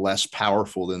actually less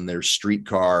powerful than their street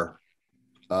car,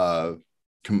 the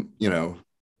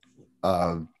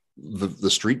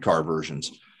street car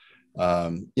versions.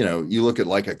 You look at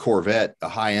like a Corvette, a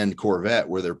high-end Corvette,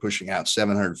 where they're pushing out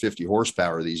 750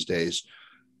 horsepower these days.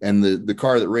 And the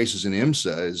car that races in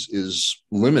IMSA is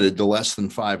limited to less than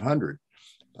 500.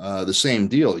 The same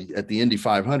deal at the Indy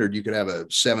 500, you could have a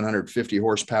 750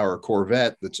 horsepower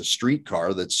Corvette that's a street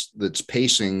car that's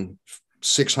pacing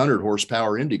 600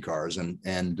 horsepower Indycars.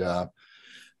 And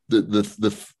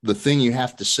the thing you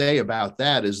have to say about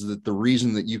that is that the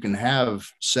reason that you can have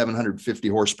 750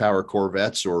 horsepower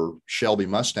Corvettes or Shelby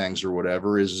Mustangs or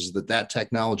whatever is that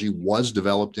technology was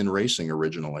developed in racing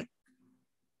originally.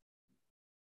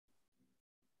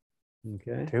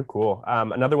 Okay. Too cool.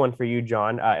 Another one for you,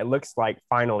 John. It looks like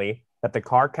finally that the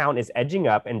car count is edging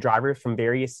up and drivers from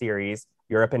various series,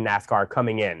 Europe and NASCAR, are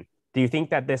coming in. Do you think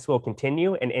that this will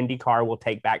continue and IndyCar will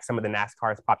take back some of the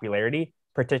NASCAR's popularity,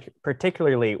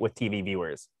 particularly with TV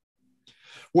viewers?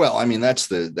 Well, I mean, that's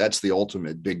the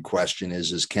ultimate big question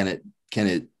is can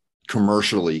it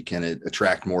commercially, can it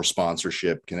attract more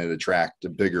sponsorship? Can it attract a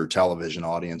bigger television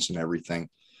audience and everything?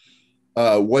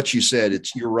 What you said,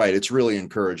 you're right. It's really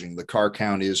encouraging. The car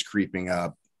count is creeping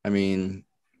up. I mean,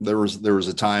 there was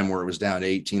a time where it was down to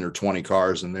 18 or 20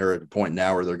 cars, and they're at a point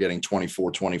now where they're getting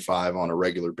 24, 25 on a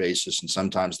regular basis. And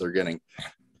sometimes they're getting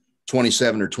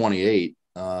 27 or 28.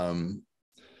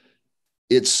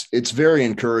 It's very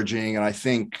encouraging. And I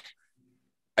think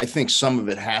some of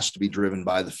it has to be driven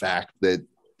by the fact that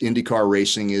IndyCar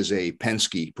racing is a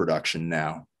Penske production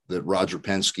now, that Roger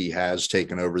Penske has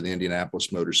taken over the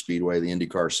Indianapolis Motor Speedway, the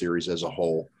IndyCar series as a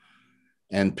whole.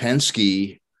 And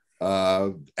Penske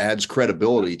adds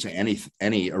credibility to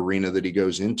any arena that he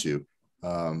goes into.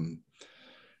 And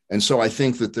so I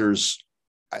think that there's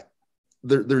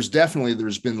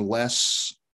been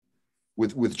less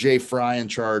with Jay Fry in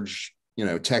charge,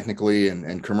 technically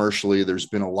and commercially, there's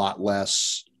been a lot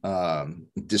less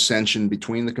dissension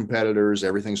between the competitors.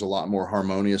 Everything's a lot more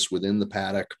harmonious within the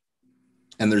paddock.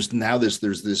 And there's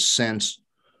this sense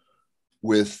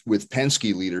with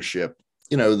Penske leadership,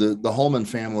 the Holman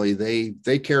family,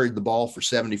 they carried the ball for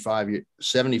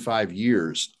 75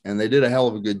 years, and they did a hell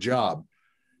of a good job.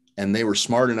 And they were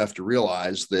smart enough to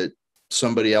realize that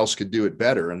somebody else could do it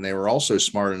better. And they were also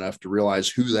smart enough to realize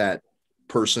who that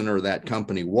person or that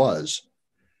company was.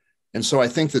 And so I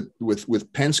think that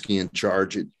with Penske in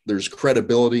charge, there's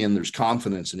credibility and there's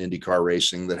confidence in IndyCar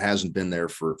racing that hasn't been there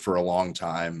for a long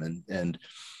time. And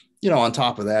on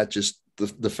top of that, just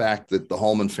the fact that the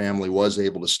Holman family was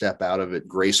able to step out of it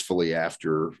gracefully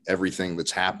after everything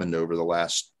that's happened over the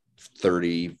last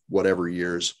 30 whatever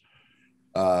years.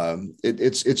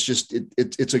 It's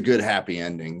a good happy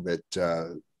ending that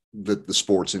the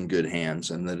sport's in good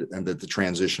hands and that the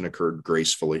transition occurred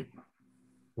gracefully.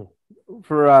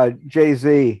 For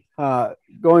Jay-Z,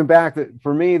 going back,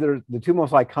 for me, the two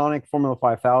most iconic Formula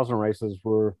 5000 races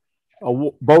were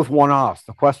both one-offs,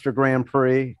 the Quester Grand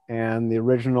Prix and the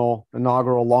original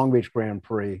inaugural Long Beach Grand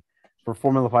Prix for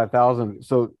Formula 5000.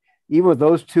 So even with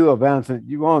those two events, and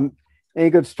you want any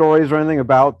good stories or anything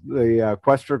about the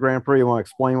Quester Grand Prix? You want to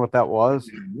explain what that was?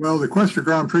 Well, the Quester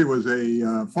Grand Prix was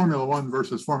a Formula One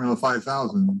versus Formula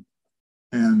 5000.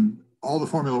 And all the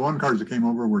Formula One cars that came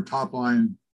over were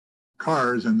top-line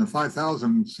cars, and the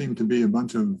 5000 seemed to be a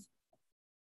bunch of,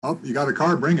 you got a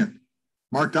car, bring it.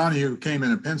 Mark Donohue came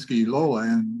in a Penske Lola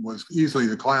and was easily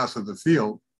the class of the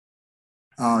field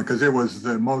because it was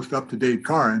the most up-to-date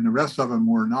car, and the rest of them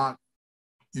were not,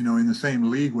 in the same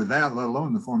league with that, let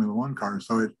alone the Formula One cars.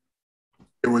 So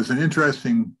it was an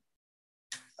interesting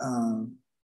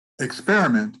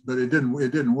experiment, but it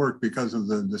didn't work because of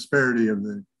the disparity of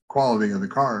the quality of the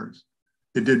cars.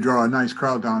 It did draw a nice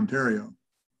crowd to Ontario.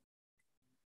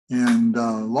 And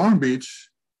Long Beach,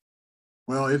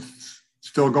 well, it's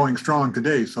still going strong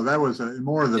today. So that was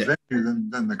more of the venue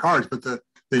than the cars, but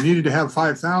they needed to have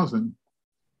 5,000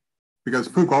 because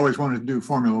Pook always wanted to do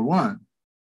Formula One.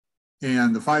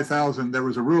 And the 5,000, there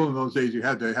was a rule in those days, you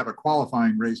had to have a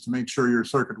qualifying race to make sure your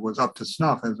circuit was up to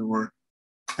snuff, as it were.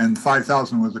 And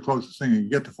 5,000 was the closest thing you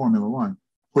could get to Formula One,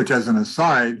 which, as an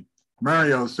aside,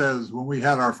 Mario says, when we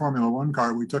had our Formula One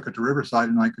car, we took it to Riverside,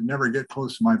 and I could never get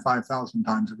close to my 5,000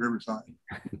 times at Riverside.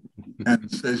 And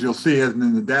as you'll see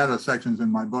in the data sections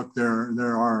in my book,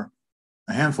 there are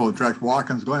a handful of tracks.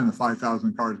 Watkins Glen, the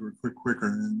 5,000 cars were quicker,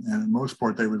 and in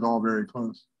Mosport, they was all very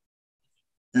close.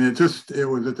 And it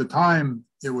was at the time,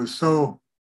 it was so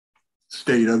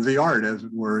state of the art, as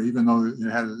it were, even though it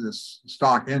had this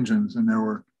stock engines, and there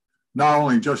were not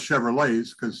only just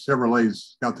Chevrolets, because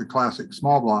Chevrolets got the classic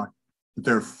small block, but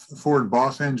their Ford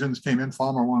Boss engines came in.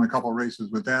 Falmer won a couple of races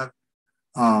with that.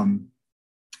 The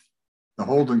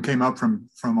Holden came up from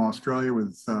Australia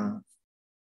with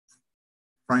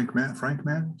Frank Maddox?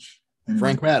 Anyway.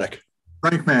 Frank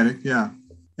Maddox, yeah.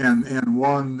 And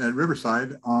won at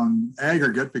Riverside on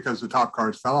aggregate because the top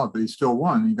cars fell out, but he still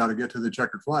won. He got to get to the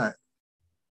checkered flag.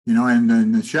 And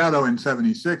then the Shadow in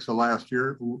 76, the last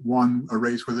year, won a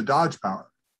race with a Dodge Power.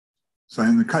 So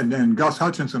and Gus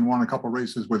Hutchinson won a couple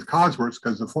races with Cosworths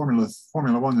because the Formula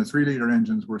One, the 3-liter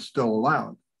engines were still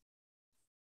allowed.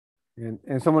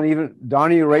 And someone even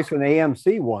Donnie raced an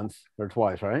AMC once or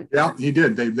twice, right? Yeah, he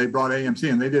did. They brought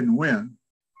AMC and they didn't win.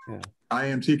 Yeah.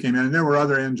 AMC came in, and there were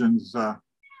other engines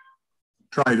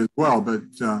tried as well, but.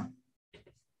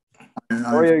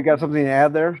 You got something to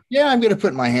add there? Yeah, I'm going to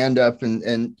put my hand up,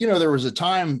 and there was a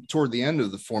time toward the end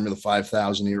of the Formula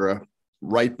 5000 era,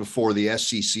 right before the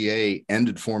SCCA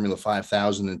ended Formula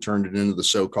 5000 and turned it into the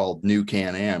so-called new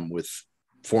Can-Am with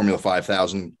Formula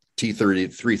 5000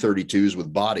 332s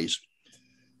with bodies.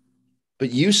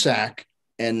 But USAC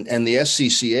and the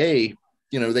SCCA,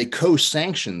 they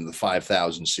co-sanctioned the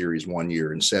 5000 series one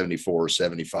year in 74 or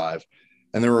 75.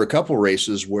 And there were a couple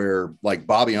races where, like,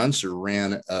 Bobby Unser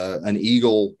ran an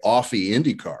Eagle Offie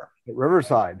Indycar at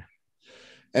Riverside.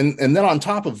 And then on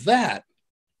top of that,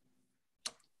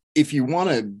 if you want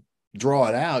to draw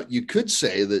it out, you could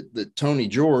say that Tony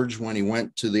George, when he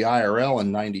went to the IRL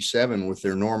in 97 with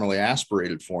their normally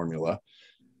aspirated formula,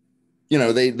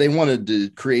 they wanted to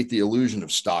create the illusion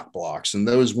of stock blocks, and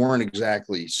those weren't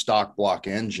exactly stock block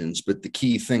engines. But the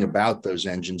key thing about those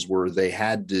engines were they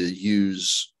had to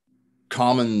use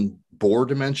common bore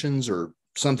dimensions or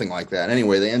something like that.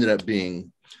 Anyway, they ended up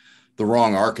being the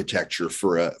wrong architecture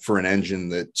for an engine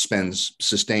that spends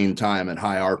sustained time at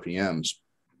high RPMs.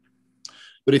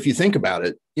 But if you think about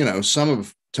it, some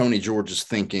of Tony George's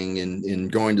thinking in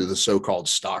going to the so-called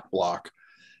stock block,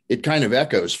 it kind of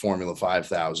echoes Formula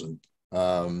 5000.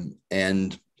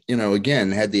 And,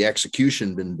 again, had the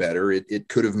execution been better, it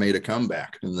could have made a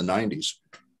comeback in the 90s.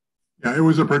 Yeah, it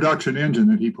was a production engine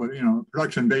that he put, a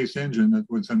production-based engine that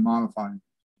was then modified.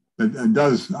 It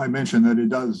does, I mentioned that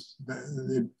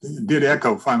it did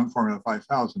echo Formula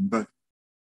 5000, but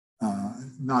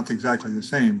not exactly the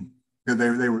same.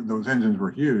 Those engines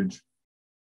were huge.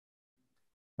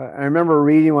 I remember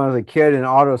reading when I was a kid in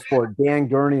Autosport, Dan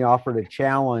Gurney offered a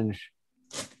challenge,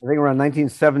 I think around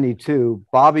 1972,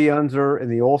 Bobby Unser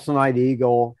and the Olsenite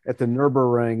Eagle at the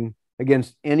Nürburgring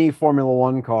against any Formula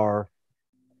One car.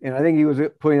 And I think he was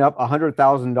putting up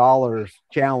 $100,000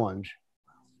 challenge.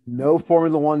 No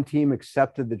Formula One team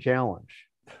accepted the challenge.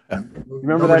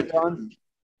 Remember that, John?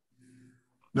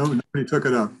 No, nobody took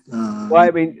it up. Well, I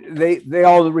mean, they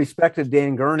all respected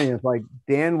Dan Gurney. It's like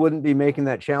Dan wouldn't be making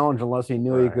that challenge unless he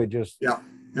knew he could just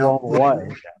blow him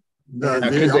away.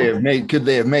 Could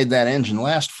they have made that engine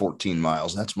last 14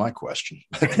 miles? That's my question.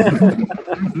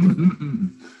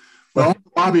 Well,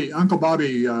 Uncle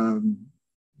Bobby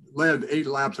led 8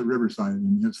 laps at Riverside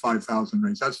in his 5,000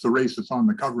 race. That's the race that's on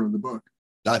the cover of the book.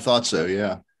 I thought so,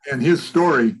 yeah. And his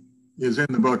story is in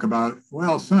the book about,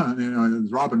 well, son,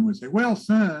 as Robin would say, well,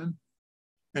 son.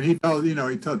 And he tells, he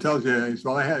tells you,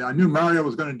 well, I knew Mario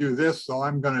was going to do this, so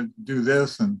I'm going to do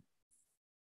this. And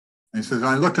he says,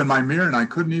 I looked in my mirror and I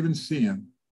couldn't even see him.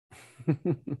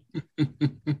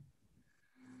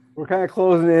 We're kind of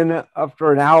closing in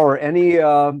after an hour.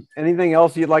 Anything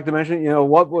else you'd like to mention?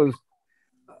 What was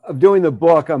of doing the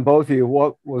book on both of you?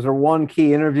 What was there one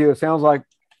key interview? It sounds like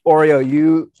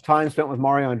Oreo, time spent with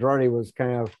Mario Andretti was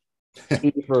kind of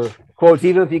key for quotes,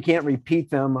 even if you can't repeat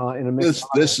them in a mix.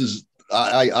 This is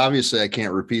obviously I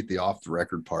can't repeat the off the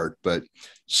record part, but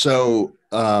so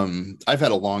I've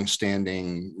had a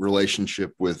long-standing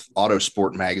relationship with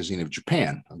Autosport magazine of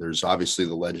Japan. There's obviously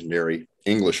the legendary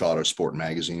English Autosport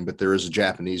magazine, but there is a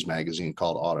Japanese magazine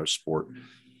called Autosport.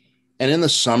 And in the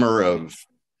summer of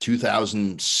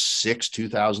 2006,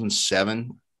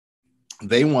 2007,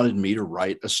 they wanted me to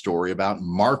write a story about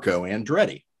Marco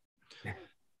Andretti.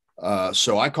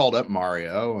 So I called up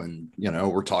Mario and,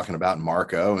 we're talking about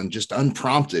Marco, and just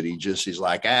unprompted, he's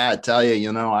like, I tell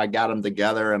you, I got them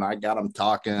together and I got them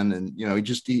talking. And,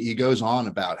 he goes on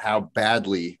about how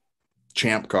badly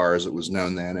Champ Car, as it was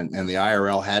known then, and the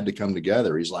IRL had to come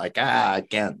together. He's like, I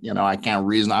can't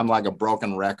reason. I'm like a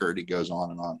broken record. He goes on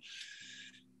and on.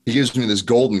 He gives me this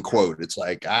golden quote. It's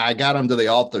like, I got him to the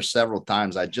altar several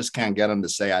times. I just can't get him to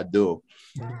say I do.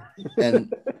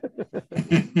 And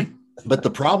but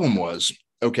the problem was,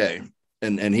 okay,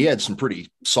 and he had some pretty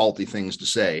salty things to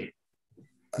say.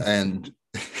 And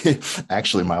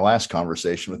actually, my last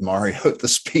conversation with Mario at the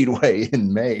Speedway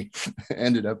in May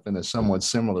ended up in a somewhat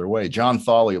similar way. John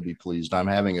Thawley will be pleased. I'm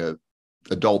having a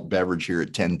adult beverage here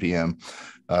at 10 p.m.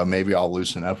 Maybe I'll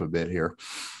loosen up a bit here.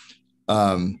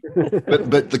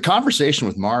 But the conversation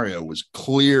with Mario was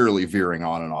clearly veering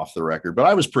on and off the record, but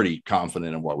I was pretty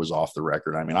confident in what was off the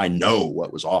record. I mean, I know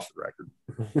what was off the record,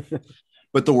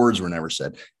 but the words were never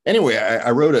said. Anyway,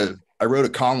 I wrote I wrote a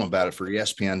column about it for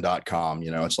ESPN.com.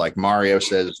 You know, it's like Mario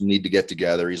says you need to get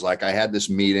together. He's like, I had this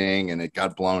meeting and it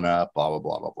got blown up, blah, blah,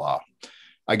 blah, blah, blah.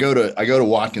 I go to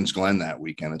Watkins Glen that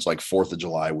weekend. It's like 4th of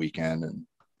July weekend. And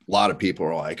a lot of people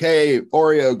are like, hey,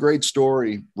 Oreo, great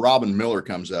story. Robin Miller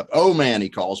comes up. Oh, man, he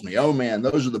calls me. Oh, man,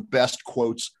 those are the best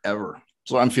quotes ever.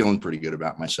 So I'm feeling pretty good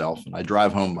about myself. And I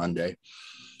drive home Monday.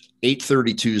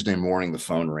 8:30 Tuesday morning, the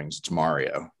phone rings. It's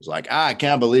Mario. He's like, I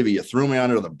can't believe it. You threw me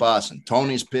under the bus, and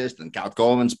Tony's pissed, and Cal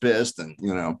Coleman's pissed, and,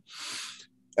 you know,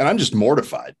 and I'm just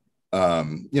mortified.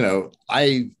 You know,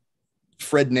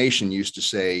 Fred Nation used to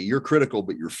say, you're critical,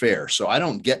 but you're fair. So I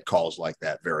don't get calls like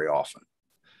that very often.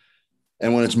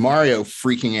 And when it's Mario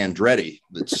freaking Andretti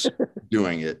that's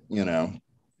doing it, you know.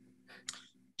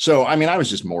 So, I mean, I was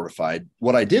just mortified.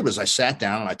 What I did was I sat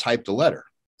down and I typed a letter.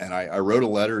 And I wrote a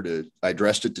letter I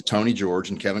addressed it to Tony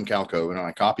George and Kevin Kalkoven, and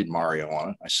I copied Mario on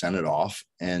it. I sent it off,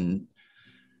 and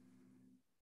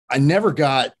I never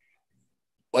got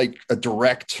like a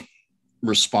direct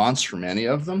response from any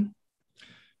of them.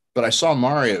 But I saw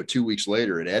Mario 2 weeks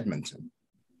later at Edmonton,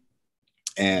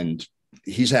 and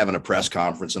he's having a press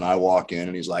conference, and I walk in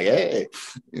and he's like, hey,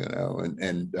 you know,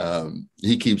 and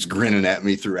he keeps grinning at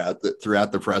me throughout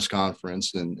the press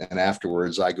conference. And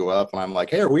afterwards I go up and I'm like,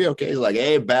 hey, are we okay? He's like,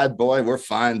 hey, bad boy, we're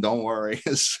fine. Don't worry.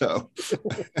 So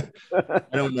I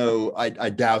don't know. I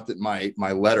doubt that my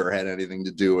letter had anything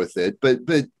to do with it, but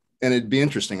and it'd be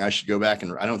interesting. I should go back,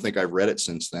 and I don't think I've read it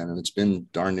since then. And it's been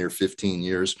darn near 15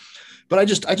 years, but I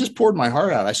just poured my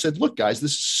heart out. I said, look, guys,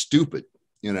 this is stupid.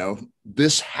 You know,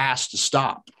 this has to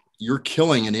stop. You're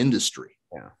killing an industry.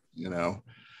 Yeah. You know,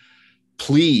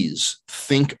 please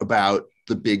think about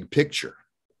the big picture.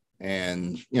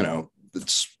 And, you know,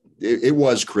 it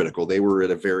was critical. They were at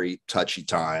a very touchy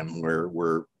time where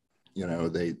you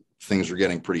know, things were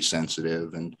getting pretty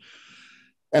sensitive, and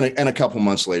a couple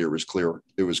months later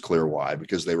it was clear why,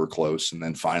 because they were close. And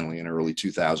then finally in early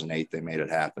 2008, they made it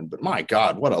happen. But my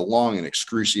God, what a long and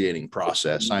excruciating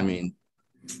process. I mean,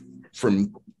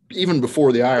 from even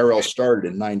before the IRL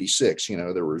started in 96, you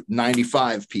know, there were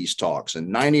 95 peace talks and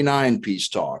 99 peace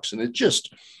talks. And it was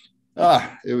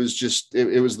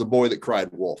the boy that cried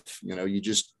wolf. You know, you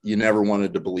never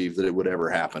wanted to believe that it would ever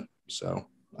happen. So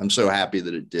I'm so happy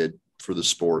that it did, for the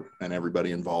sport and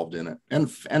everybody involved in it,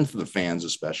 and for the fans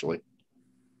especially.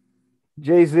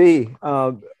 Jay-Z,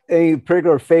 any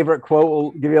particular favorite quote?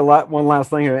 We'll give you one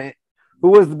last thing here. Who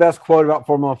was the best quote about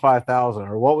Formula 5000,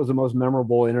 or what was the most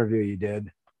memorable interview you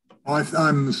did? Well,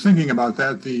 I'm thinking about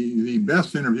that. The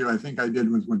best interview I think I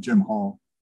did was with Jim Hall,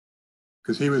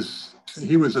 because he was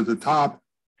at the top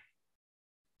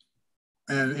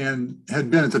and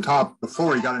had been at the top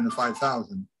before he got into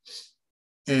 5000,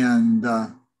 and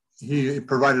he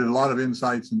provided a lot of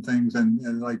insights and things.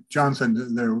 And like John said,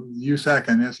 USAC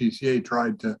and SCCA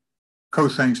tried to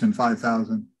co-sanction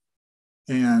 5000,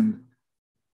 and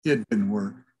it didn't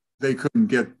work. They couldn't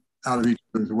get out of each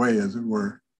other's way, as it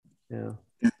were. Yeah.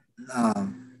 And,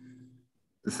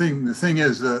 the thing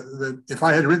is that if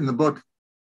I had written the book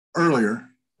earlier,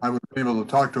 I would have been able to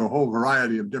talk to a whole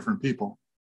variety of different people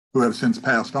who have since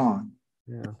passed on.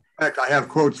 Yeah. In fact, I have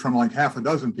quotes from like half a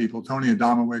dozen people: Tony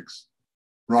Adamowicz,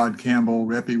 Rod Campbell,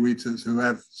 Reppy Wietzes, who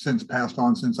have since passed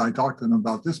on since I talked to them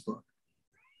about this book.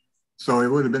 So it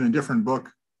would have been a different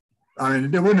book. I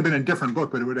mean, it wouldn't have been a different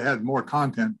book, but it would have had more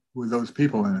content with those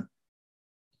people in it.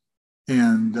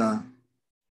 And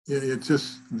it's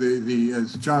just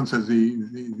as John says,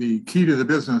 the key to the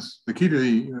business, the key to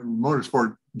the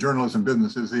motorsport journalism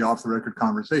business is the off-the-record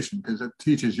conversation, because it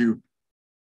teaches you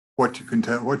what you can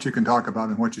talk about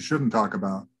and what you shouldn't talk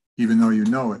about, even though you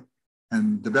know it.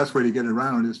 And the best way to get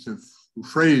around it is to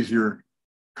phrase your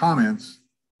comments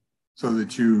so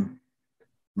that you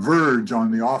verge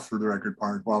on the off-the-record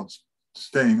part while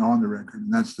staying on the record,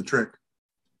 and that's the trick.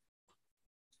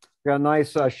 Got a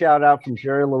nice shout out from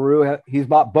Jerry LaRue. He's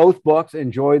bought both books,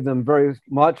 enjoyed them very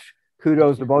much.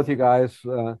 Kudos to both you guys.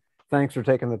 Thanks for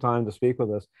taking the time to speak with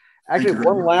us. Actually,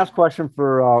 one last question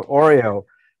for Oreo.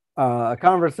 A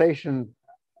conversation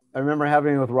I remember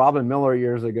having with Robin Miller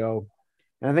years ago,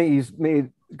 and I think he's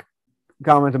made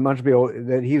comment to much people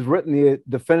that he's written the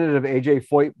definitive AJ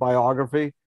Foyt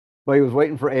biography, but he was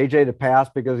waiting for AJ to pass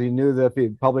because he knew that if he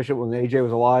published it when AJ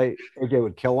was alive, AJ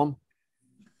would kill him.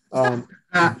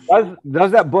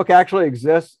 Does that book actually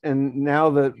exist? And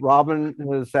now that Robin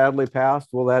has sadly passed,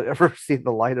 will that ever see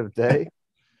the light of day?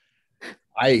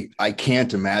 I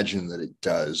can't imagine that it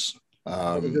does.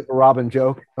 Is it a Robin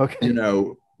joke? Okay. You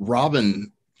know,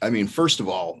 Robin, I mean, first of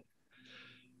all,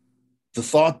 the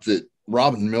thought that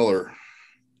Robin Miller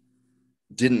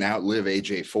didn't outlive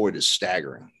AJ Foyt is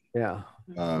staggering. Yeah.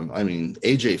 I mean,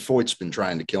 AJ Foyt's been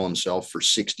trying to kill himself for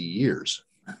 60 years.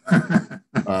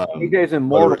 AJ's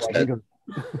immortal. I think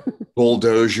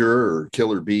Bulldozer or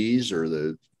Killer Bees or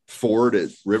the Ford at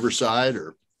Riverside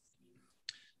or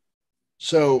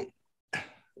so.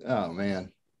 Oh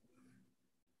man,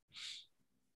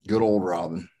 good old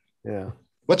Robin. Yeah.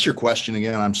 What's your question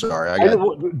again? I'm sorry.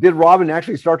 Did Robin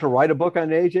actually start to write a book on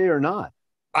AJ or not?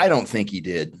 I don't think he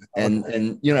did.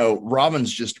 And you know,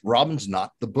 Robin's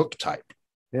not the book type.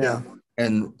 Yeah.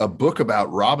 And a book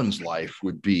about Robin's life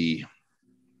would be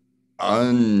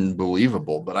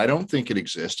unbelievable, but I don't think it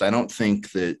exists. I don't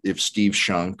think that if Steve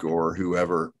Shunk or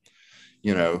whoever,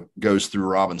 you know, goes through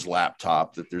Robin's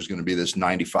laptop, that there's going to be this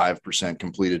 95%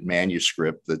 completed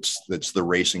manuscript that's the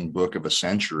racing book of a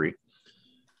century.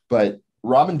 But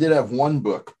Robin did have one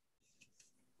book,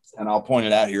 and I'll point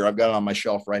it out here. I've got it on my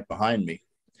shelf right behind me.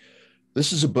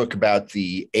 This is a book about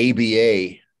the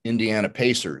ABA Indiana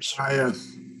Pacers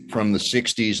from the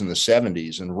 60s and the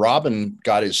 70s. And Robin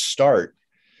got his start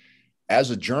as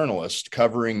a journalist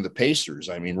covering the Pacers.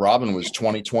 I mean, Robin was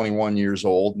 21 years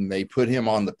old, and they put him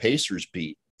on the Pacers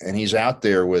beat. And he's out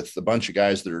there with a bunch of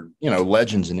guys that are, you know,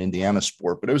 legends in Indiana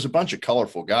sport. But it was a bunch of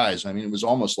colorful guys. I mean, it was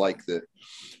almost like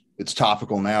it's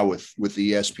topical now with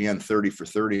the ESPN 30 for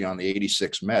 30 on the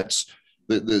 86 Mets.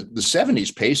 The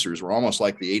 70s Pacers were almost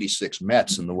like the 86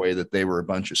 Mets in the way that they were a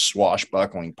bunch of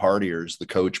swashbuckling partiers. The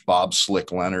coach, Bob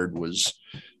Slick Leonard, was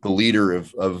the leader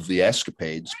of the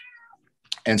escapades.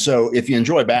 And so if you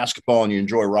enjoy basketball and you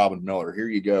enjoy Robin Miller, here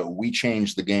you go. We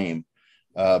Changed the Game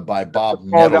by Bob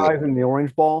Miller. All guys in the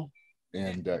orange ball.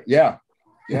 And yeah.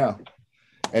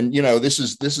 And, you know, this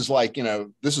is like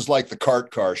the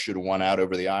kart car should have won out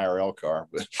over the IRL car.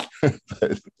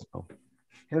 But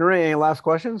Henry, any last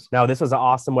questions? No, this was an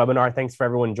awesome webinar. Thanks for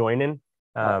everyone joining.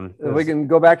 We can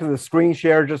go back to the screen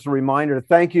share. Just a reminder.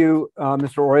 Thank you,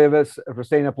 Mr. Orievitz, for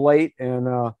staying up late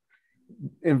and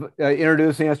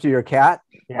introducing us to your cat.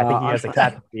 Yeah, I think he has a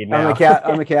cat feed now.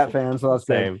 I'm a cat fan, so that's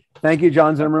Same. good. Thank you,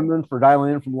 John Zimmerman, for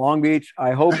dialing in from Long Beach.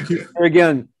 I hope,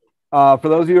 again, for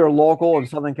those of you who are local in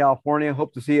Southern California,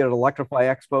 hope to see you at Electrify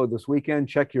Expo this weekend.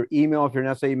 Check your email if you're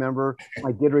an SAE member.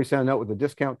 I did resend a note with a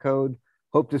discount code.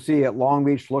 Hope to see you at Long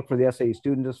Beach. Look for the SAE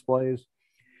student displays.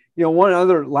 You know, one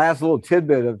other last little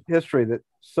tidbit of history, that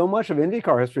so much of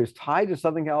IndyCar history is tied to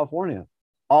Southern California.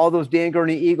 All those Dan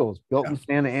Gurney Eagles built in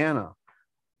Santa Ana.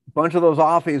 A bunch of those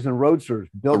Offies and Roadsters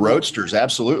built. The Roadsters,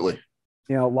 absolutely.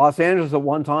 You know, Los Angeles at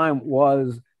one time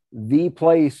was the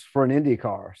place for an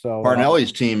IndyCar. So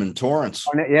Parnelli's team in Torrance.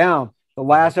 Yeah, the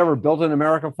last ever built in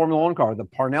America Formula One car, the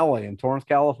Parnelli in Torrance,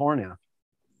 California.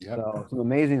 Yep. So some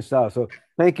amazing stuff. So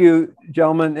thank you,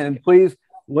 gentlemen, and please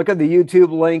look at the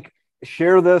YouTube link.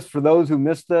 Share this for those who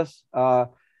missed this. You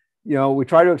know, we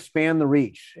try to expand the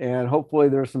reach, and hopefully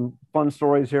there's some fun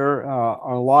stories here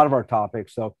on a lot of our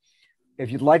topics. So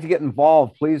if you'd like to get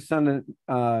involved, please send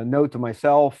a note to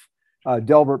myself,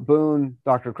 Delbert Boone,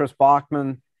 Dr. Chris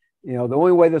Bachman. You know, the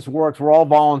only way this works, we're all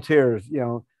volunteers.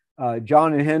 You know,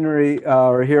 John and Henry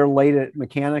are here late at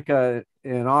Mechanica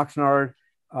in Oxnard.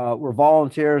 We're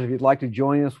volunteers. If you'd like to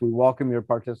join us, we welcome your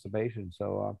participation.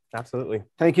 So absolutely.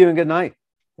 Thank you and good night.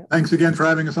 Thanks again for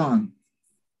having us on.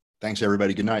 Thanks,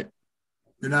 everybody. Good night.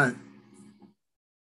 Good night.